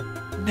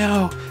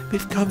 No,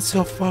 we've come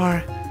so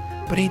far,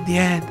 but in the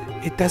end,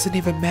 it doesn't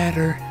even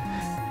matter.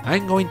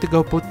 I'm going to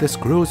go put the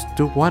screws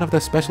to one of the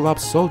special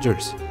ops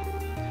soldiers.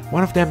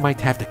 One of them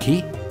might have the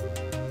key.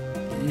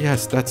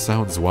 Yes, that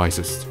sounds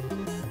wisest.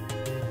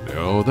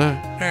 No,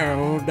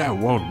 that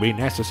won't be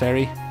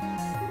necessary.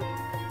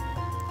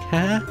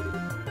 Huh?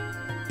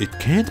 It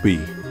can't be.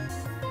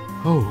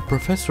 Oh,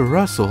 Professor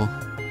Russell.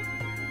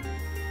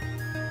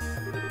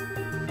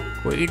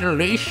 Queen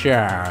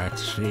Alicia,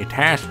 it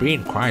has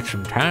been quite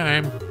some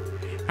time.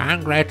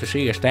 I'm glad to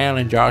see Estelle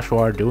and Joshua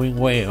are doing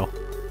well.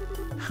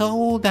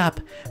 Hold up.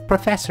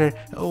 Professor,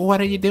 what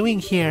are you doing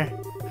here?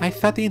 I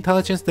thought the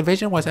intelligence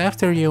division was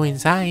after you in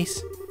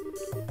Zeiss.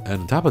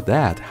 And on top of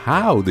that,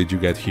 how did you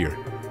get here?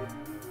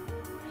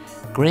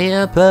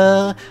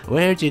 Grandpa,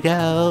 where'd you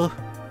go?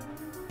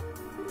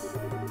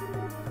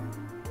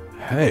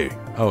 Hey.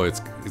 Oh,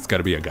 it's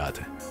gotta be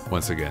Agate.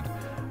 Once again.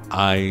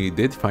 I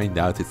did find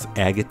out it's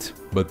Agate,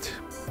 but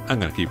I'm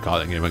gonna keep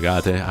calling him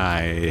Agate.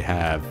 I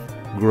have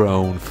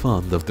grown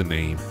fond of the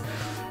name.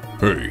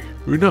 Hey,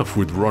 enough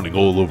with running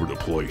all over the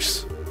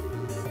place.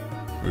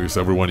 Is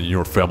everyone in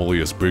your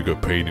family as big a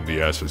pain in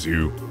the ass as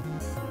you?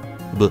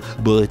 But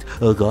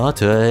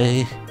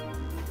Agate.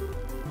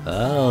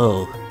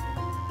 Oh.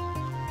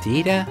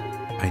 Tita?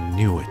 I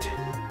knew it.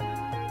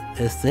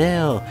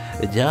 Estelle,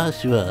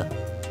 Joshua.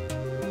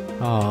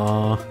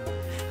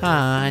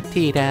 Aw,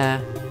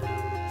 Tita.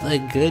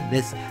 Thank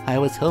goodness, I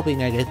was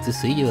hoping I get to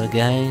see you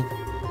again.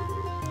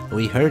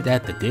 We heard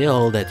at the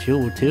guild that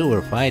you two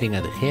were fighting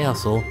at the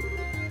castle.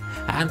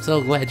 I'm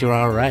so glad you're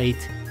alright.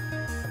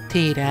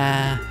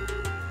 Tita.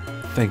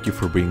 Thank you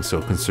for being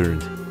so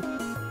concerned.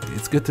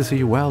 It's good to see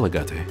you well,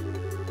 Agate.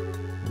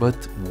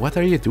 But what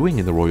are you doing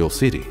in the Royal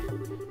City?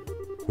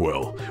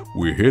 Well,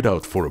 we hid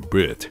out for a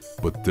bit,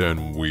 but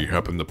then we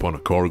happened upon a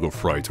cargo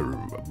freighter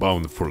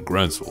bound for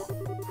Gransel.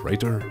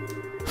 Freighter?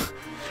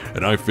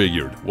 And I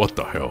figured, what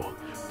the hell,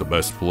 the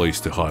best place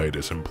to hide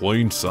is in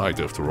plain sight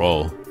after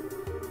all.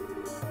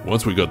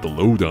 Once we got the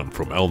lowdown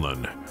from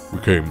Elnan, we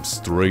came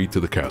straight to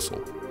the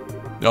castle.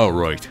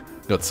 Alright,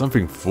 got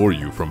something for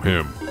you from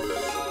him.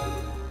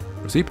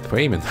 Received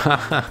payment,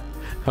 haha.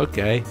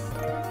 Okay.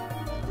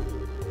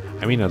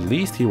 I mean, at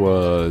least he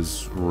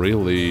was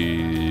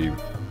really,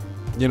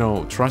 you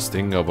know,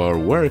 trusting of our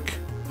work.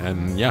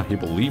 And yeah, he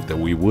believed that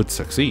we would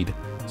succeed.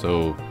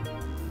 So,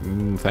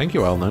 thank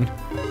you, Elnan.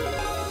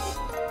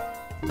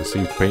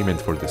 Received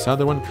payment for this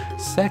other one.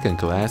 Second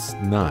class,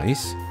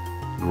 nice.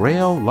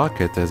 Grail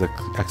locket as an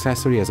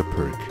accessory as a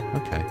perk.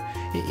 Okay.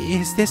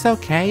 Is this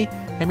okay?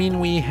 I mean,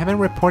 we haven't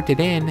reported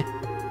in.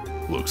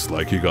 Looks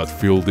like you got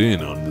filled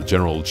in on the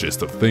general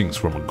gist of things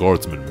from a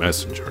guardsman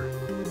messenger.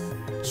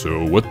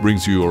 So what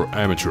brings you your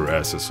amateur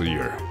asses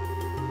here?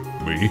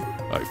 Me?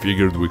 I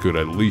figured we could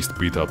at least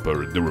beat up the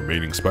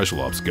remaining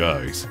special ops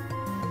guys.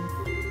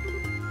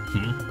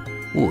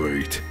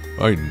 Wait,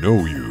 I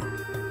know you.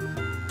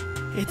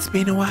 It's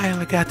been a while,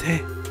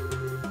 Agate.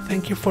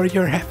 Thank you for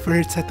your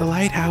efforts at the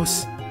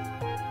lighthouse.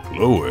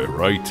 Chloe,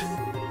 right?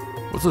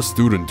 What's a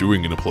student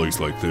doing in a place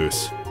like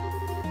this?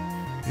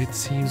 It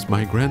seems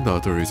my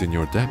granddaughter is in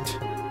your debt,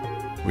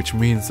 which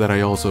means that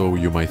I also owe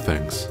you my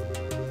thanks.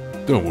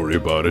 Don't worry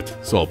about it,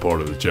 it's all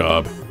part of the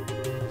job.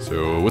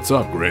 So, what's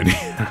up, Granny?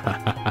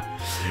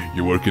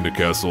 You work in the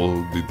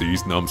castle, did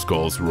these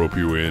numbskulls rope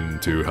you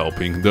into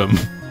helping them?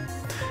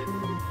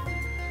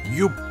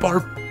 You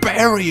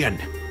barbarian!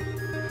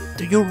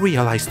 Do you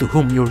realize to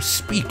whom you're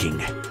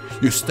speaking?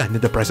 You stand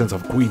in the presence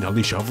of Queen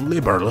Alicia of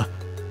Liberl.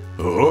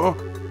 Huh?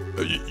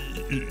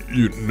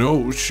 You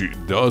know, she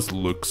does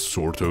look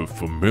sort of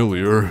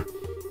familiar.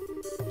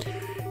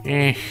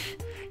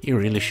 You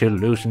really should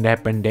loosen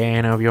that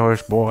bandana of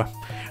yours, boy.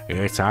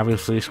 It's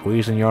obviously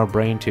squeezing your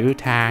brain too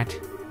tight.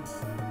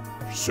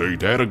 Say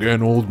that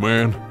again, old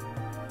man.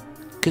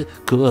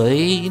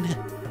 Queen?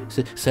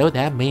 So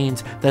that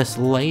means this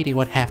lady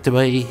would have to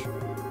be...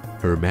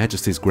 Her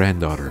Majesty's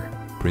granddaughter,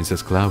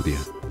 Princess Claudia.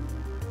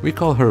 We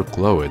call her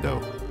Chloe,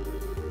 though.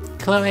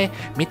 Chloe,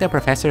 meet the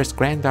professor's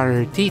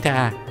granddaughter,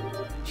 Tita.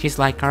 She's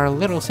like our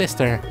little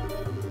sister.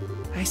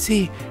 I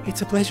see.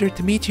 It's a pleasure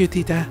to meet you,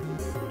 Tita.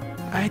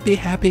 I'd be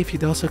happy if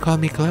you'd also call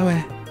me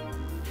Chloe.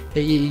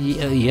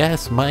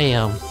 Yes,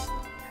 ma'am.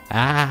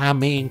 I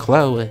mean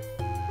Chloe.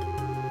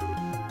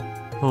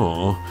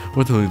 Oh,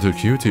 what a little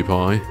cutie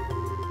pie.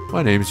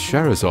 My name's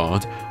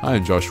Sherazade.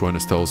 I'm Joshua and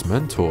Estelle's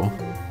mentor.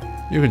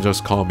 You can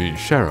just call me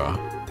Shara.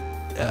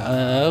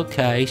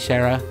 Okay,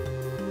 Shara.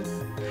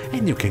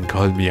 And you can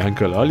call me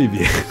Uncle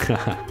Olivier.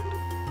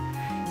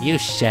 You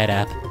shut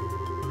up.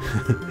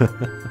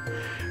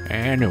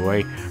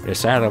 Anyway,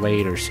 this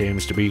elevator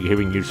seems to be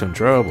giving you some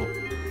trouble.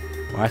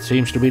 What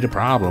seems to be the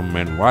problem,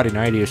 and what in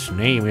Idea's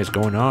name is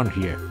going on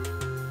here?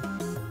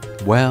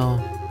 Well,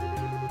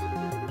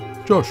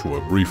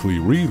 Joshua briefly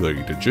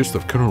relayed the gist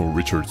of Colonel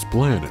Richard's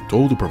plan and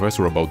told the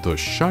professor about the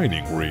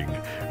Shining Ring,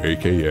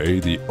 aka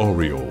the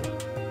Aureole.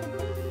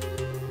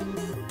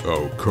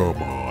 Oh,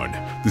 come on.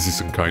 This is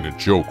some kind of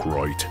joke,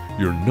 right?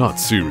 You're not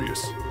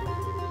serious.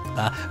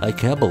 I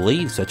can't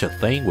believe such a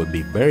thing would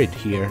be buried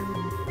here.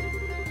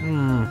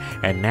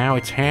 And now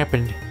it's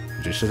happened,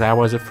 just as I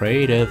was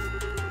afraid of.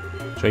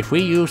 So if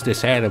we use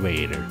this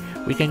elevator,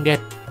 we can get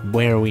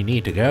where we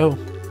need to go.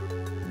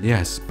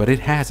 Yes, but it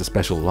has a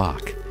special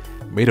lock.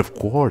 Made of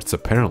quartz,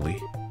 apparently.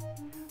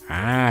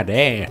 Ah,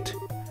 that.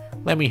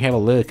 Let me have a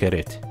look at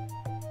it.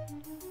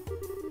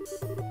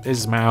 This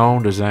is my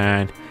own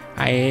design.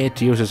 It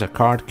uses a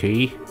card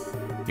key.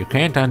 You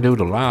can't undo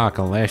the lock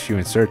unless you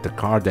insert the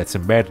card that's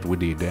embedded with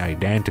the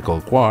identical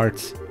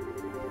quartz.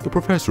 The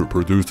professor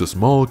produced a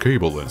small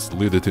cable and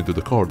slid it into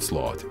the card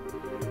slot.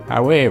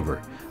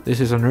 However,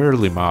 this is an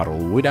early model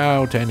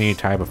without any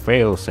type of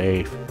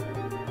failsafe.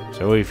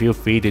 So if you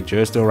feed it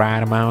just the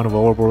right amount of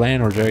orbital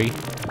energy...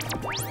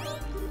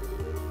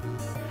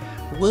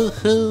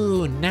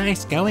 Woohoo!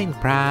 Nice going,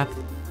 Prof.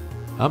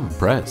 I'm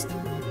impressed.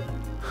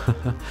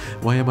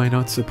 Why am I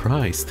not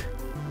surprised?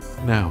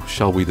 Now,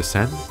 shall we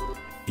descend?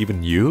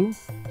 Even you?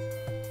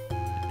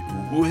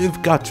 We've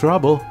got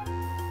trouble.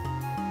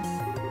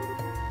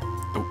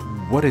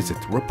 What is it?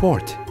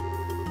 Report.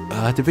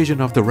 A division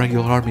of the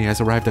regular army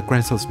has arrived at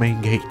Grensel's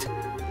main gate.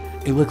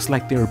 It looks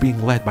like they are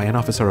being led by an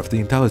officer of the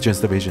intelligence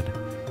division.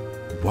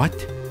 What?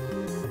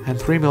 And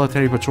 3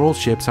 military patrol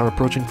ships are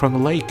approaching from the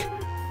lake.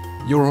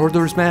 Your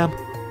orders, ma'am?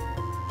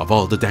 Of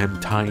all the damn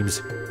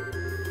times.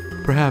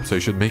 Perhaps I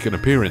should make an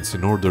appearance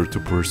in order to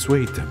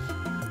persuade them.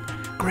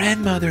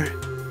 Grandmother!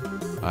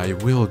 I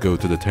will go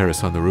to the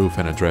terrace on the roof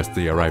and address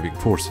the arriving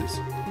forces.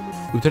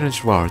 Lieutenant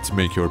Schwartz,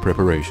 make your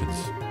preparations.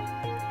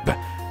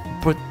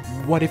 But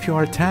what if you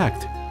are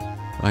attacked?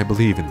 I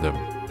believe in them.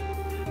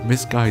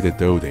 Misguided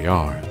though they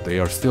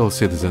are still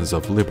citizens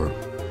of Liber.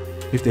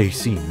 If they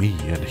see me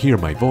and hear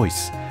my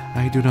voice,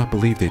 I do not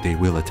believe that they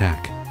will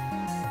attack.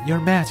 Your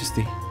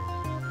Majesty.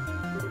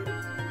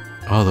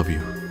 All of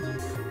you,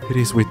 it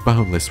is with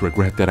boundless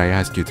regret that I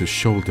ask you to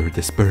shoulder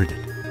this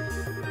burden.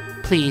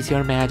 Please,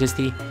 Your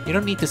Majesty, you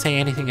don't need to say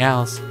anything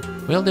else.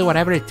 We'll do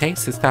whatever it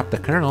takes to stop the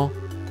Colonel.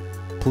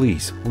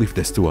 Please, leave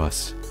this to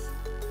us.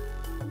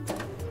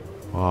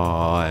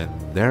 Oh,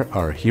 and there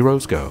our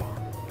heroes go.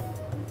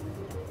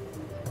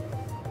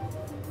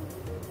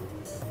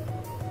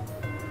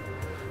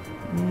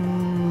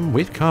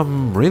 We've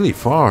come really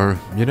far,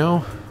 you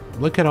know?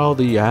 Look at all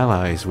the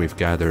allies we've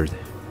gathered.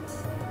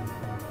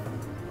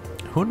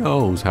 Who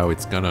knows how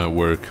it's gonna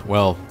work?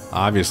 Well,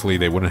 obviously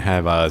they wouldn't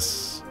have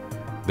us...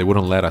 They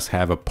wouldn't let us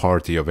have a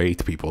party of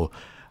 8 people.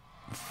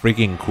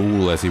 Freaking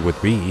cool as it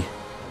would be.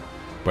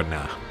 But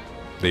nah,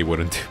 they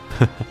wouldn't.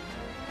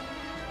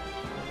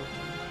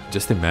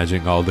 Just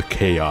imagine all the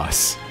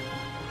chaos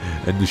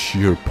and the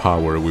sheer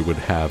power we would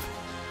have.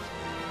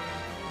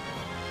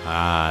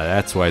 Ah,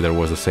 that's why there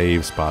was a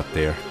save spot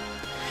there.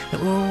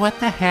 What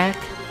the heck?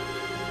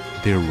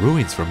 They're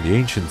ruins from the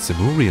ancient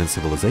Semurian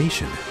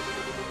civilization.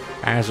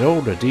 As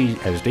old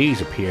as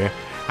these appear,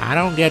 I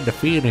don't get the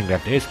feeling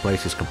that this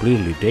place is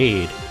completely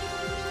dead.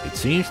 It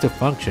seems to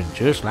function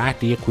just like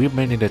the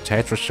equipment in the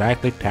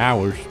tetracyclic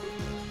towers.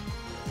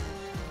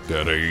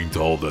 That ain't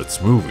all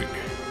that's moving.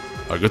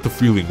 I got the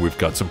feeling we've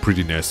got some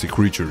pretty nasty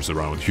creatures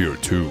around here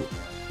too.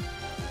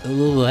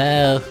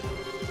 Well...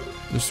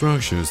 The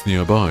structures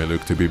nearby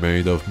look to be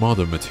made of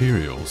modern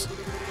materials.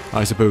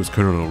 I suppose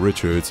Colonel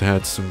Richards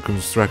had some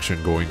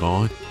construction going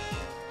on.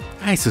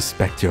 I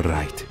suspect you're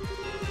right.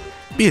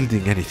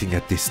 Building anything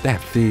at this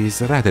depth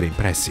is rather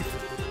impressive.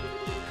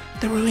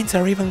 The ruins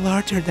are even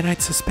larger than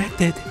I'd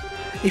suspected.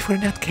 If we're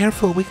not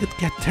careful, we could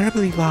get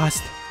terribly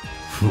lost.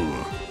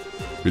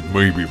 It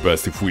may be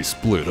best if we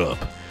split up.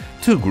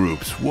 2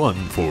 groups,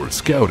 one for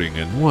scouting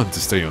and one to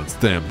stay on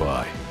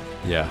standby.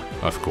 Yeah,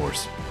 of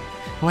course.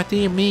 What do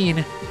you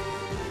mean?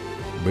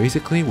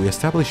 Basically, we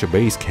establish a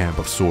base camp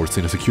of sorts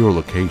in a secure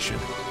location.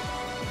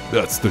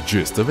 That's the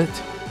gist of it.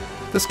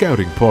 The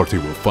scouting party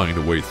will find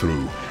a way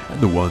through,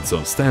 and the ones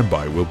on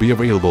standby will be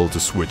available to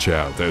switch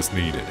out as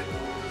needed.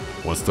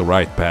 Once the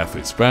right path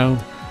is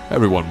found,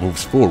 everyone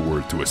moves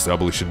forward to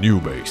establish a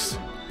new base.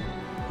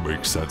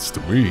 Makes sense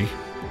to me.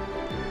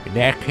 In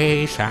that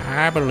case,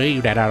 I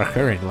believe that our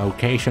current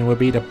location would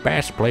be the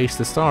best place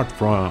to start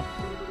from.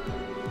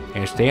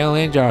 Estelle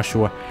and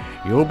Joshua,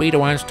 you'll be the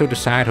ones to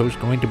decide who's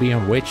going to be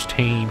on which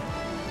team.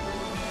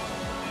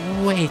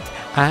 Wait,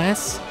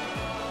 us?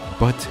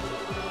 But...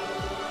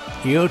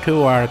 You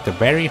two are at the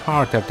very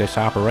heart of this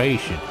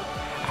operation.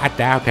 I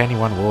doubt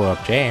anyone will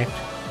object.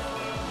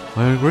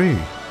 I agree.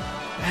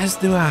 As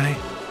do I.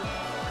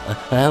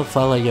 I'll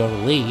follow your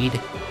lead.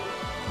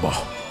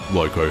 Bah,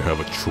 like I have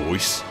a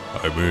choice.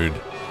 I mean...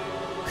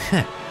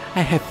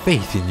 I have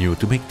faith in you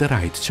to make the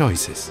right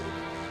choices.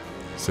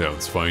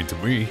 Sounds fine to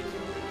me.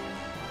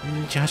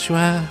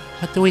 Joshua,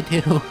 what do we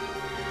do?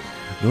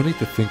 No need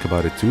to think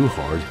about it too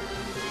hard.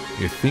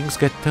 If things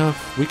get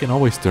tough, we can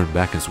always turn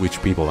back and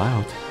switch people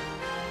out.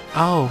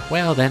 Oh,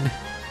 well then.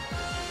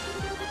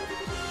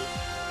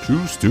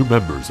 Choose 2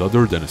 members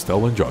other than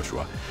Estelle and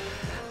Joshua.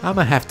 I'm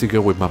gonna have to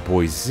go with my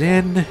boy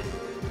Zin.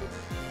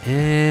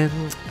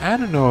 And I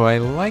don't know, I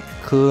like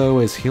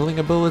Chloe's healing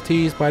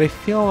abilities, but I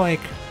feel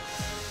like...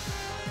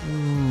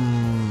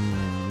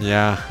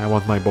 yeah, I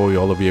want my boy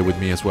Olivier with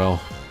me as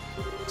well.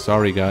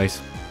 Sorry,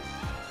 guys.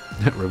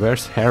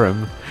 Reverse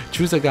harem.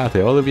 Choose Agathe,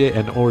 Olivier,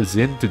 and or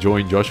Zin to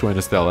join Joshua and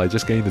Estelle. I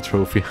just gained the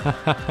trophy.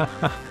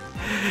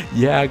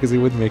 Yeah, because it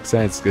wouldn't make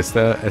sense, because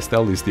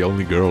Estelle is the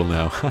only girl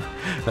now.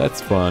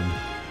 That's fun.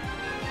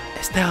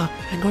 Estelle,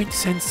 I'm going to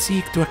send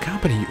Zeke to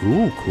accompany you.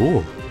 Ooh,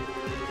 cool.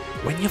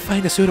 When you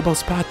find a suitable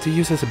spot to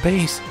use as a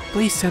base,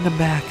 please send him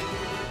back.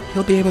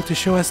 He'll be able to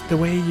show us the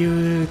way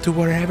to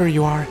wherever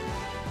you are.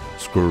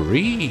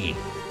 Scree!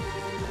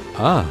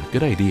 Ah,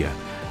 good idea.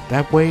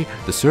 That way,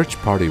 the search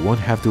party won't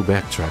have to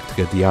backtrack to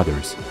get the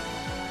others.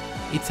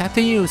 It's up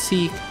to you,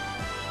 Zeke.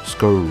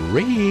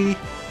 Scree!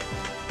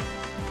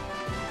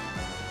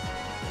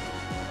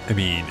 I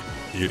mean,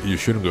 you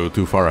shouldn't go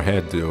too far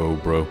ahead, though,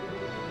 bro.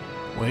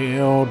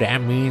 Well,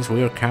 that means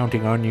we're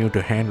counting on you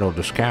to handle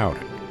the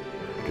scouting.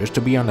 Just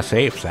to be on the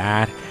safe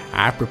side,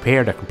 I've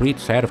prepared a complete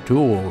set of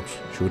tools.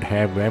 Should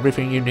have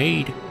everything you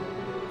need.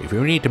 If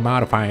you need to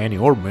modify any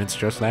ordnance,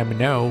 just let me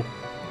know.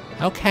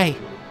 Okay.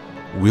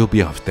 We'll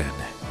be off then.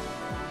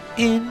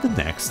 In the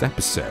next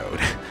episode,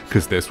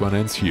 because this one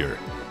ends here.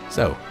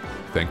 So,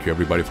 thank you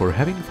everybody for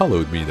having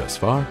followed me thus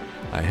far.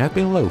 I have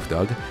been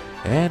Loafdog,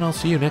 and I'll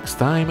see you next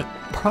time.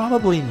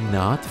 Probably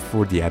not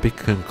for the epic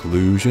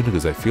conclusion,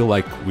 because I feel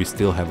like we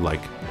still have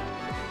like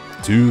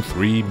 2,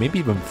 3, maybe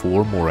even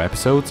 4 more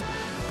episodes.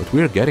 But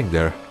we're getting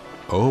there.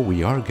 Oh,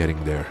 we are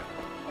getting there.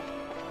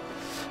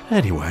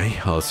 Anyway,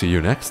 I'll see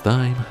you next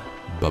time.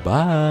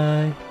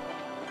 Bye-bye.